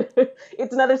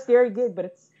scary gig,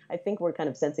 but I think we're kind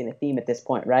of sensing a theme at this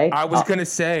point, right? I was going to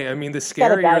say, I mean, the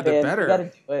scarier, the better. You got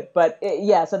to do it. But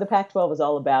so the Pac-12 is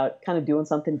all about kind of doing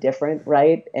something different,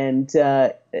 right? And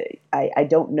I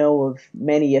don't know of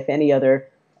many, if any, other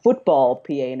football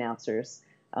PA announcers.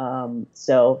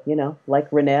 So, like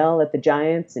Rennell at the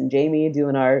Giants and Jamie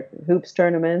doing our hoops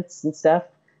tournaments and stuff.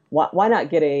 Why not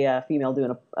get a female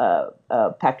doing a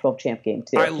Pac-12 champ game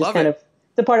too? I love it.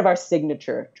 It's a part of our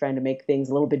signature, trying to make things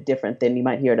a little bit different than you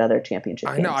might hear at other championship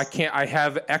games. I know. I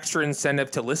have extra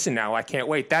incentive to listen now. I can't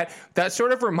wait. That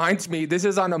sort of reminds me, this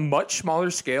is on a much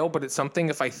smaller scale, but it's something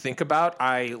if I think about,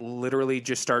 I literally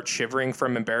just start shivering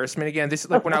from embarrassment again. This is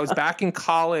like when I was back in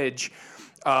college.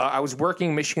 I was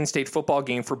working Michigan State football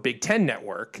game for Big Ten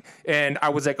Network, and I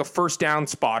was like a first down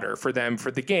spotter for them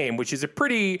for the game, which is a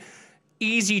pretty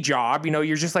easy job.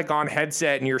 You're just like on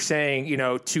headset and you're saying,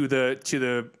 to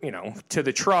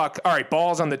the truck, all right,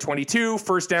 ball's on the 22,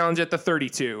 first down's at the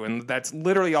 32. And that's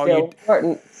literally all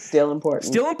Still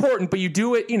important, but you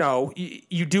do it,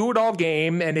 you do it all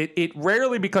game, and it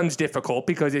rarely becomes difficult,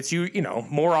 because it's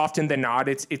more often than not,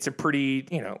 it's a pretty,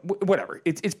 whatever.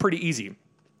 It's pretty easy.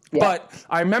 Yeah. But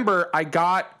I remember I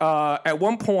got, at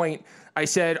one point, I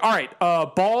said, all right,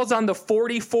 ball's on the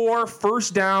 44,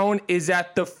 first down is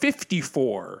at the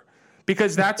 54.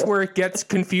 Because that's where it gets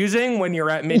confusing when you're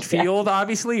at midfield. Yeah.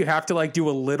 Obviously, you have to like do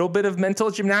a little bit of mental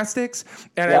gymnastics.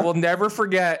 And I will never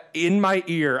forget, in my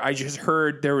ear, I just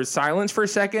heard there was silence for a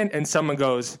second, and someone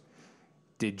goes,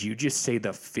 "Did you just say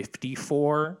the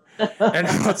 54?" And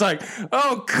I was like,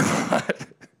 "Oh God."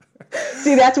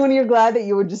 See, that's when you're glad that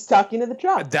you were just talking to the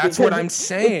truck. That's what I'm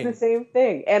saying. It's the same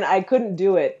thing, and I couldn't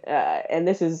do it. And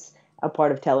this is a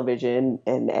part of television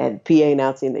and PA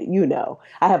announcing that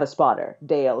I have a spotter,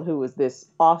 Dale, who was this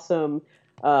awesome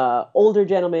older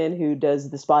gentleman who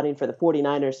does the spotting for the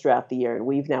 49ers throughout the year. And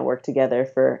we've now worked together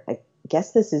for, I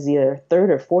guess this is either third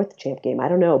or fourth champ game. I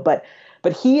don't know. But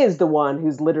he is the one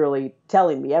who's literally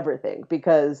telling me everything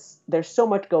because there's so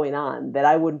much going on that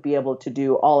I wouldn't be able to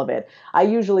do all of it. I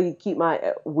usually keep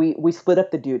we split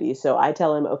up the duty. So I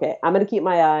tell him, okay, I'm going to keep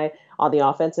my eye on the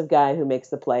offensive guy who makes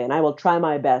the play, and I will try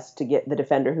my best to get the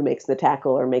defender who makes the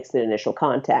tackle or makes the initial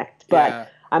contact. But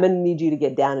I'm going to need you to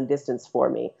get down in distance for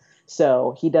me.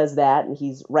 So he does that, and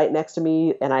he's right next to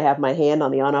me, and I have my hand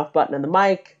on the on-off button on the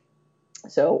mic.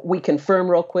 So we confirm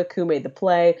real quick who made the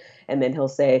play, and then he'll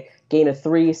say, gain of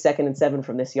 3, 2nd and 7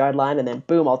 from this yard line, and then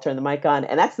boom, I'll turn the mic on.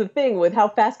 And that's the thing with how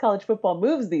fast college football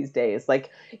moves these days.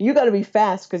 Like, you got to be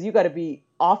fast because you got to be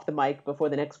off the mic before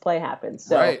the next play happens.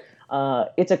 So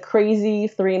it's a crazy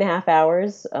 3.5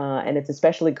 hours, and it's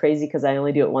especially crazy because I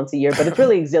only do it once a year, but it's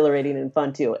really exhilarating and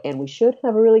fun too. And we should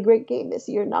have a really great game this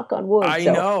year, knock on wood. I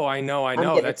know.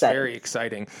 That's excited. Very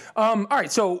exciting. All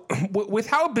right, so with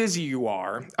how busy you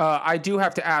are, I do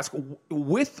have to ask,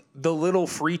 with the little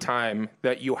free time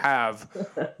that you have,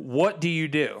 what do you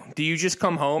do? Do you just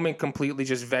come home and completely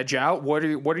just veg out? What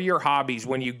are your hobbies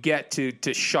when you get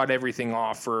to shut everything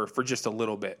off for just a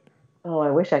little bit? Oh,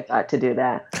 I wish I got to do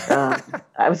that.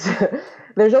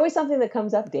 There's always something that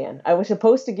comes up, Dan. I was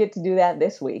supposed to get to do that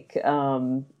this week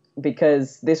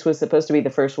because this was supposed to be the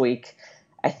first week,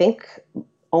 I think,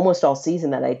 almost all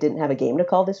season that I didn't have a game to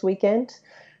call this weekend.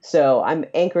 So I'm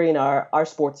anchoring our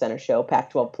SportsCenter show,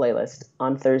 Pac-12 Playlist,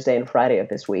 on Thursday and Friday of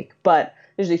this week. But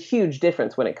there's a huge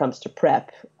difference when it comes to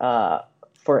prep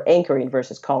for anchoring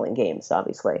versus calling games,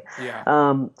 obviously.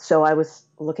 Yeah. So I was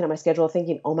looking at my schedule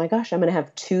thinking, oh my gosh, I'm going to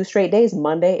have 2 straight days,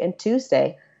 Monday and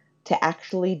Tuesday, to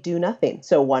actually do nothing.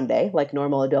 So one day, like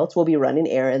normal adults, we'll be running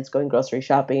errands, going grocery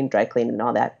shopping, dry cleaning and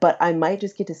all that. But I might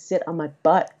just get to sit on my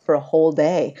butt for a whole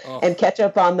day and catch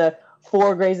up on the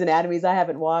 4 Grey's Anatomies I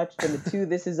haven't watched and the 2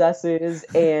 This Is Us's,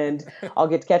 and I'll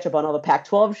get to catch up on all the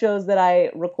Pac-12 shows that I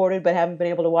recorded but haven't been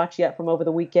able to watch yet from over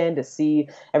the weekend to see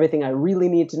everything I really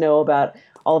need to know about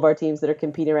all of our teams that are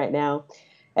competing right now.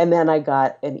 And then I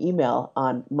got an email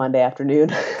on Monday afternoon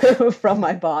from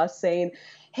my boss saying,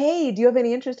 hey, do you have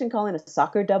any interest in calling a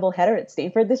soccer doubleheader at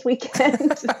Stanford this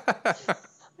weekend?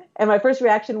 And my first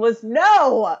reaction was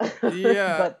no.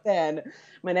 Yeah. But then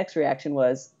my next reaction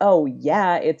was, oh,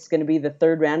 yeah, it's going to be the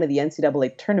 3rd round of the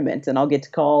NCAA tournament, and I'll get to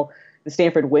call the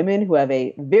Stanford women, who have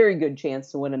a very good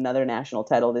chance to win another national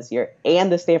title this year,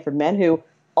 and the Stanford men, who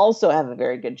also have a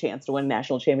very good chance to win a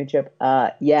national championship.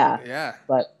 Yeah.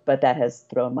 But that has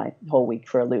thrown my whole week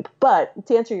for a loop. But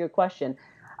to answer your question,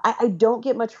 I don't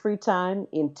get much free time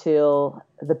until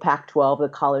the Pac-12, the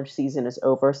college season, is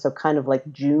over. So kind of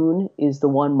like June is the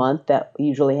 1 month that we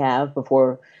usually have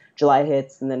before July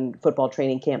hits, and then football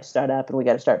training camps start up, and we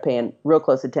got to start paying real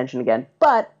close attention again.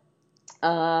 But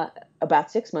about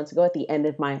 6 months ago, at the end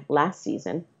of my last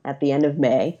season, at the end of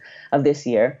May of this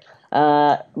year,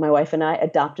 my wife and I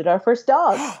adopted our first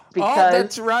dog. Oh,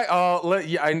 that's right.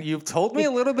 And you've told me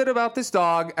a little bit about this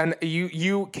dog, and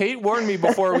Kate warned me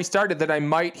before we started that I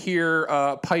might hear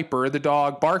Piper, the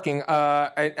dog, barking.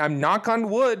 I'm knock on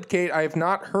wood, Kate. I have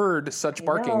not heard such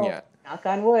barking yet. Knock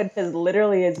on wood, because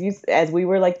literally as we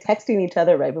were like texting each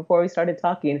other right before we started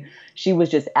talking, she was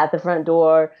just at the front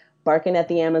door, barking at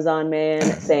the Amazon man,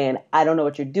 saying, I don't know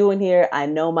what you're doing here. I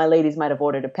know my ladies might have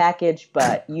ordered a package,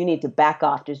 but you need to back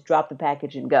off. Just drop the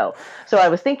package and go. So I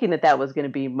was thinking that was going to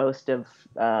be most of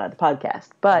the podcast.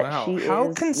 But wow. She How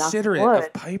is considerate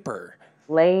of Piper.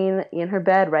 Laying in her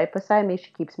bed right beside me.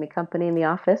 She keeps me company in the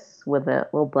office with a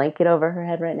little blanket over her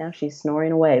head right now. She's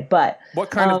snoring away. But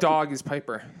what kind of dog is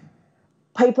Piper?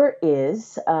 Piper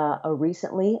is a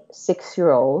recently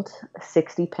 6-year-old,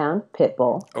 60-pound pit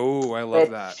bull. Oh, I love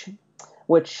that.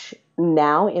 Which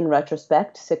now, in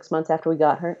retrospect, 6 months after we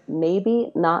got her,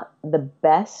 maybe not the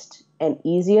best and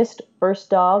easiest first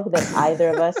dog that either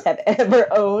of us have ever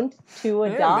owned to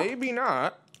adopt. Yeah, maybe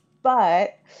not.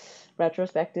 But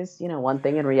retrospect is, one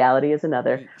thing and reality is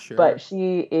another. Sure. But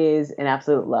she is an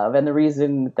absolute love. And the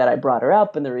reason that I brought her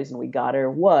up and the reason we got her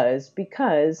was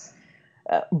because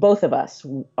both of us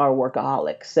are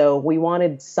workaholics. So we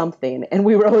wanted something, and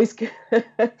we were always,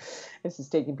 this is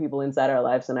taking people inside our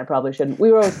lives, and I probably shouldn't.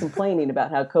 We were always complaining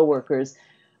about how coworkers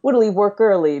would leave work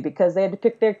early because they had to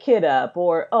pick their kid up,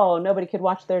 or, oh, nobody could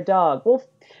watch their dog. Well,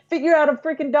 figure out a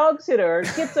freaking dog sitter or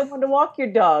get someone to walk your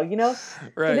dog, you know?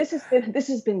 Right. So this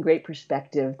has been great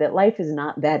perspective that life is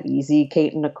not that easy,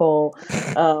 Kate and Nicole.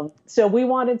 So we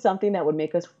wanted something that would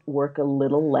make us work a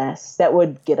little less, that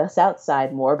would get us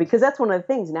outside more, because that's one of the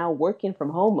things now, working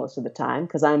from home most of the time,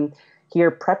 because I'm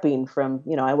here prepping from,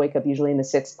 I wake up usually in the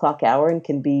 6 o'clock hour and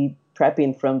can be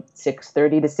prepping from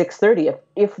 6:30 to 6:30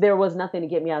 if there was nothing to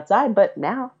get me outside. But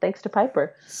now, thanks to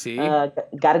Piper,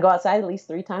 got to go outside at least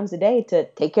 3 times a day to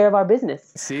take care of our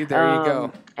business. See, there you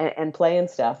go. And play and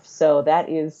stuff. So that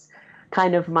is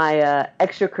kind of my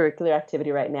extracurricular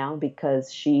activity right now,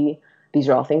 because these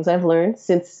are all things I've learned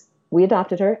since we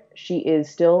adopted her. She is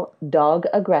still dog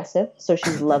aggressive, so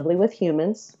she's lovely with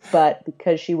humans, but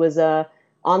because she was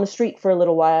on the street for a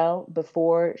little while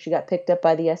before she got picked up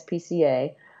by the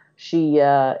SPCA, she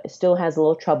still has a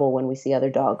little trouble when we see other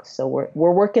dogs. So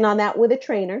we're working on that with a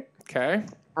trainer. Okay.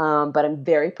 But I'm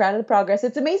very proud of the progress.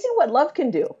 It's amazing what love can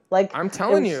do. Like, I'm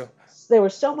telling you. There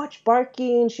was so much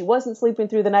barking. She wasn't sleeping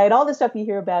through the night. All the stuff you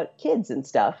hear about kids and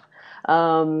stuff.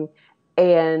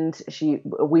 And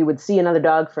we would see another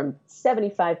dog from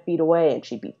 75 feet away, and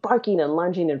she'd be barking and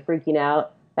lunging and freaking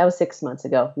out. That was 6 months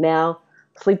ago. Now,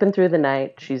 sleeping through the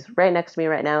night. She's right next to me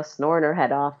right now, snoring her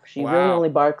head off. She really only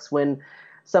barks when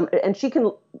and she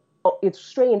can, it's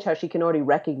strange how she can already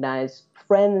recognize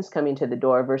friends coming to the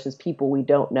door versus people we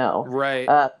don't know. Right.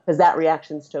 Because that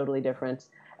reaction's totally different.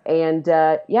 And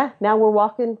now we're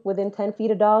walking within 10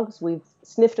 feet of dogs. We've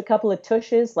sniffed a couple of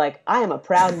tushes. Like, I am a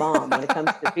proud mom when it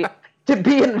comes to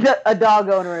being a dog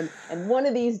owner. And one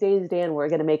of these days, Dan, we're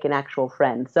going to make an actual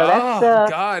friend. So that's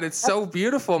God, it's so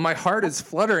beautiful. My heart is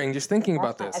fluttering just thinking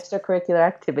about this. Extracurricular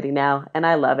activity now, and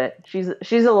I love it. She's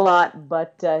a lot,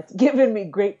 but it's given me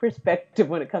great perspective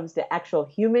when it comes to actual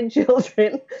human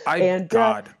children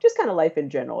just kind of life in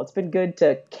general. It's been good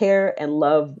to care and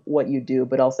love what you do,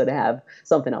 but also to have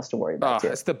something else to worry about too.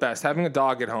 It's the best. Having a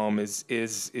dog at home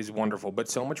is wonderful, but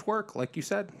so much work, like you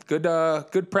said. Good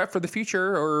prep for the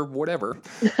future or whatever.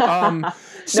 No,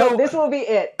 this will be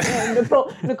it.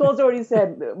 Nicole's already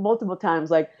said multiple times,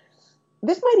 like,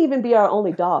 this might even be our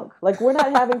only dog. Like, we're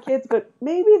not having kids, but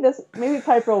maybe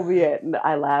Piper will be it. And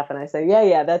I laugh and I say,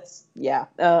 just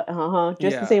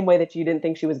the same way that you didn't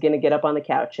think she was going to get up on the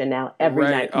couch, and now every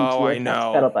night I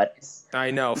know. Cuddle buddies.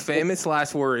 I know. Famous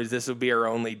last words. This will be our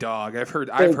only dog. I've heard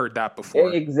that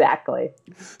before. Exactly.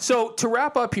 So to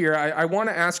wrap up here, I want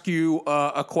to ask you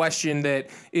a question that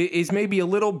is maybe a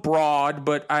little broad,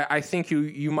 but I think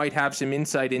you might have some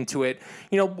insight into it.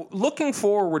 Looking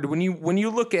forward, when you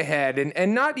look ahead,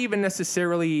 and not even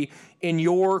necessarily in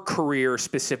your career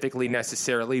specifically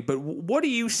necessarily, but what do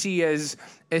you see as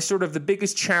sort of the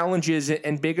biggest challenges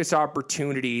and biggest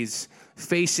opportunities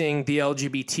facing the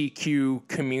LGBTQ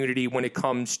community when it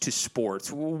comes to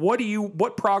sports?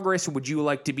 What progress would you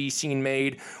like to be seen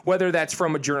made, whether that's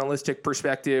from a journalistic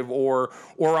perspective or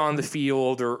on the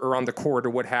field or on the court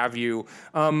or what have you?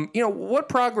 What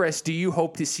progress do you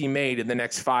hope to see made in the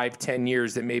next 5-10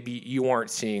 years that maybe you aren't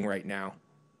seeing right now?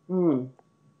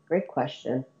 Great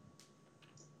question.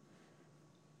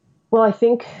 Well, I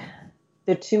think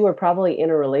the two are probably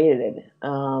interrelated.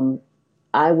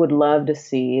 I would love to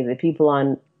see the people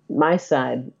on my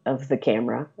side of the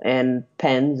camera and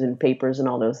pens and papers and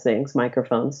all those things,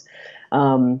 microphones,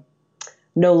 no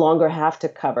longer have to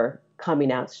cover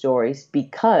coming out stories,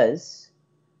 because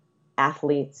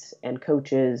athletes and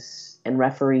coaches and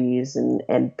referees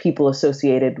and people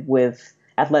associated with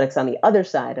athletics on the other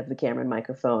side of the camera and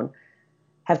microphone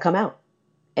have come out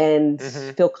and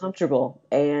feel comfortable.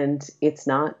 And it's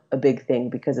not a big thing,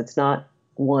 because it's not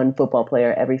one football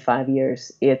player every 5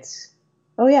 years. It's,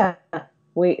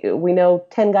 we know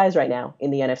 10 guys right now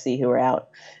in the NFC who are out,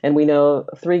 and we know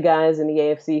 3 guys in the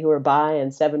AFC who are bi,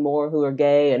 and 7 more who are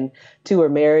gay, and 2 are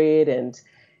married. And,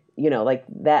 like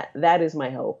that is my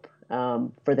hope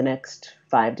for the next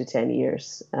 5 to 10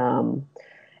 years. And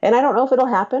I don't know if it'll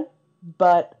happen,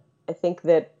 but I think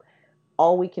that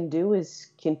all we can do is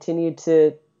continue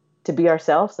to be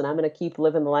ourselves, and I'm going to keep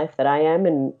living the life that I am,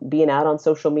 and being out on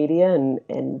social media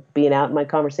and being out in my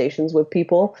conversations with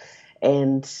people,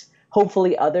 and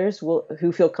hopefully others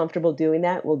who feel comfortable doing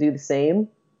that will do the same,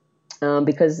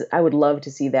 because I would love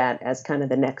to see that as kind of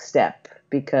the next step,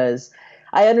 because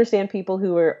I understand people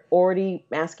who are already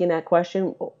asking that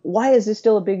question. Why is this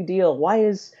still a big deal? Why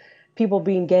is people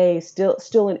being gay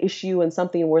still an issue and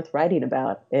something worth writing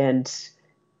about? And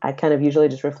I kind of usually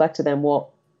just reflect to them,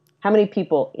 well, How many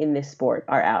people in this sport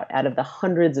are out of the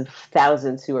hundreds of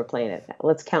thousands who are playing it?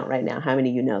 Let's count right now how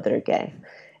many you know that are gay.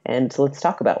 And let's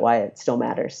talk about why it still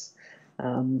matters.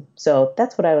 So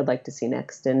that's what I would like to see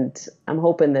next. And I'm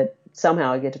hoping that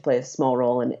somehow I get to play a small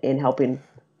role in helping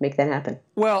make that happen.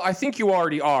 Well, I think you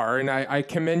already are, and I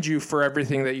commend you for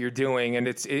everything that you're doing, and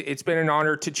it's been an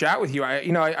honor to chat with you.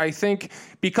 I think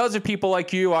because of people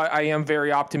like you, I am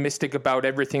very optimistic about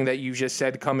everything that you just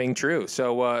said coming true.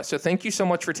 So thank you so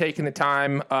much for taking the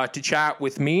time to chat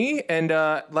with me, and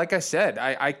like I said,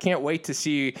 I can't wait to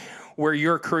see where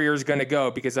your career is going to go,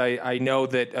 because I know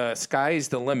that sky is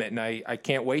the limit, and I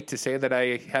can't wait to say that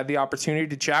I had the opportunity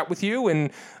to chat with you,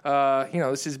 and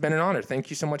this has been an honor.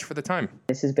 Thank you so much for the time.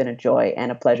 This has been a joy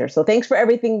and a pleasure. So thanks for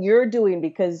everything you're doing,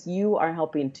 because you are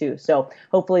helping too. So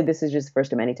hopefully this is just the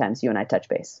first of many times you and I touch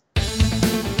base.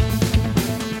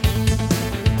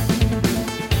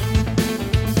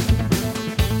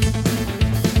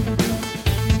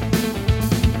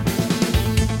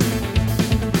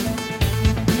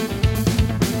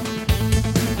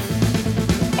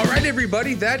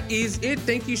 Everybody, that is it.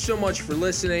 Thank you so much for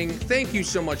listening. Thank you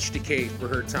so much to Kate for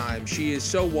her time. She is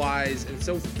so wise and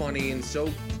so funny and so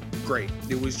great.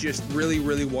 It was just really,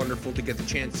 really wonderful to get the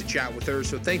chance to chat with her.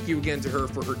 So thank you again to her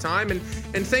for her time. And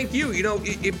thank you.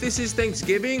 If this is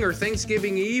Thanksgiving or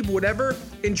Thanksgiving Eve, whatever,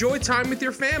 enjoy time with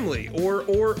your family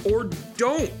or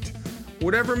don't.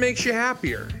 Whatever makes you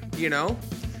happier,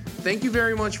 Thank you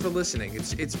very much for listening.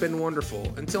 It's been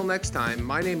wonderful. Until next time,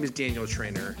 my name is Daniel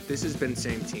Trainer. This has been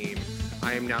Same Team.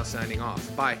 I am now signing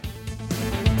off. Bye.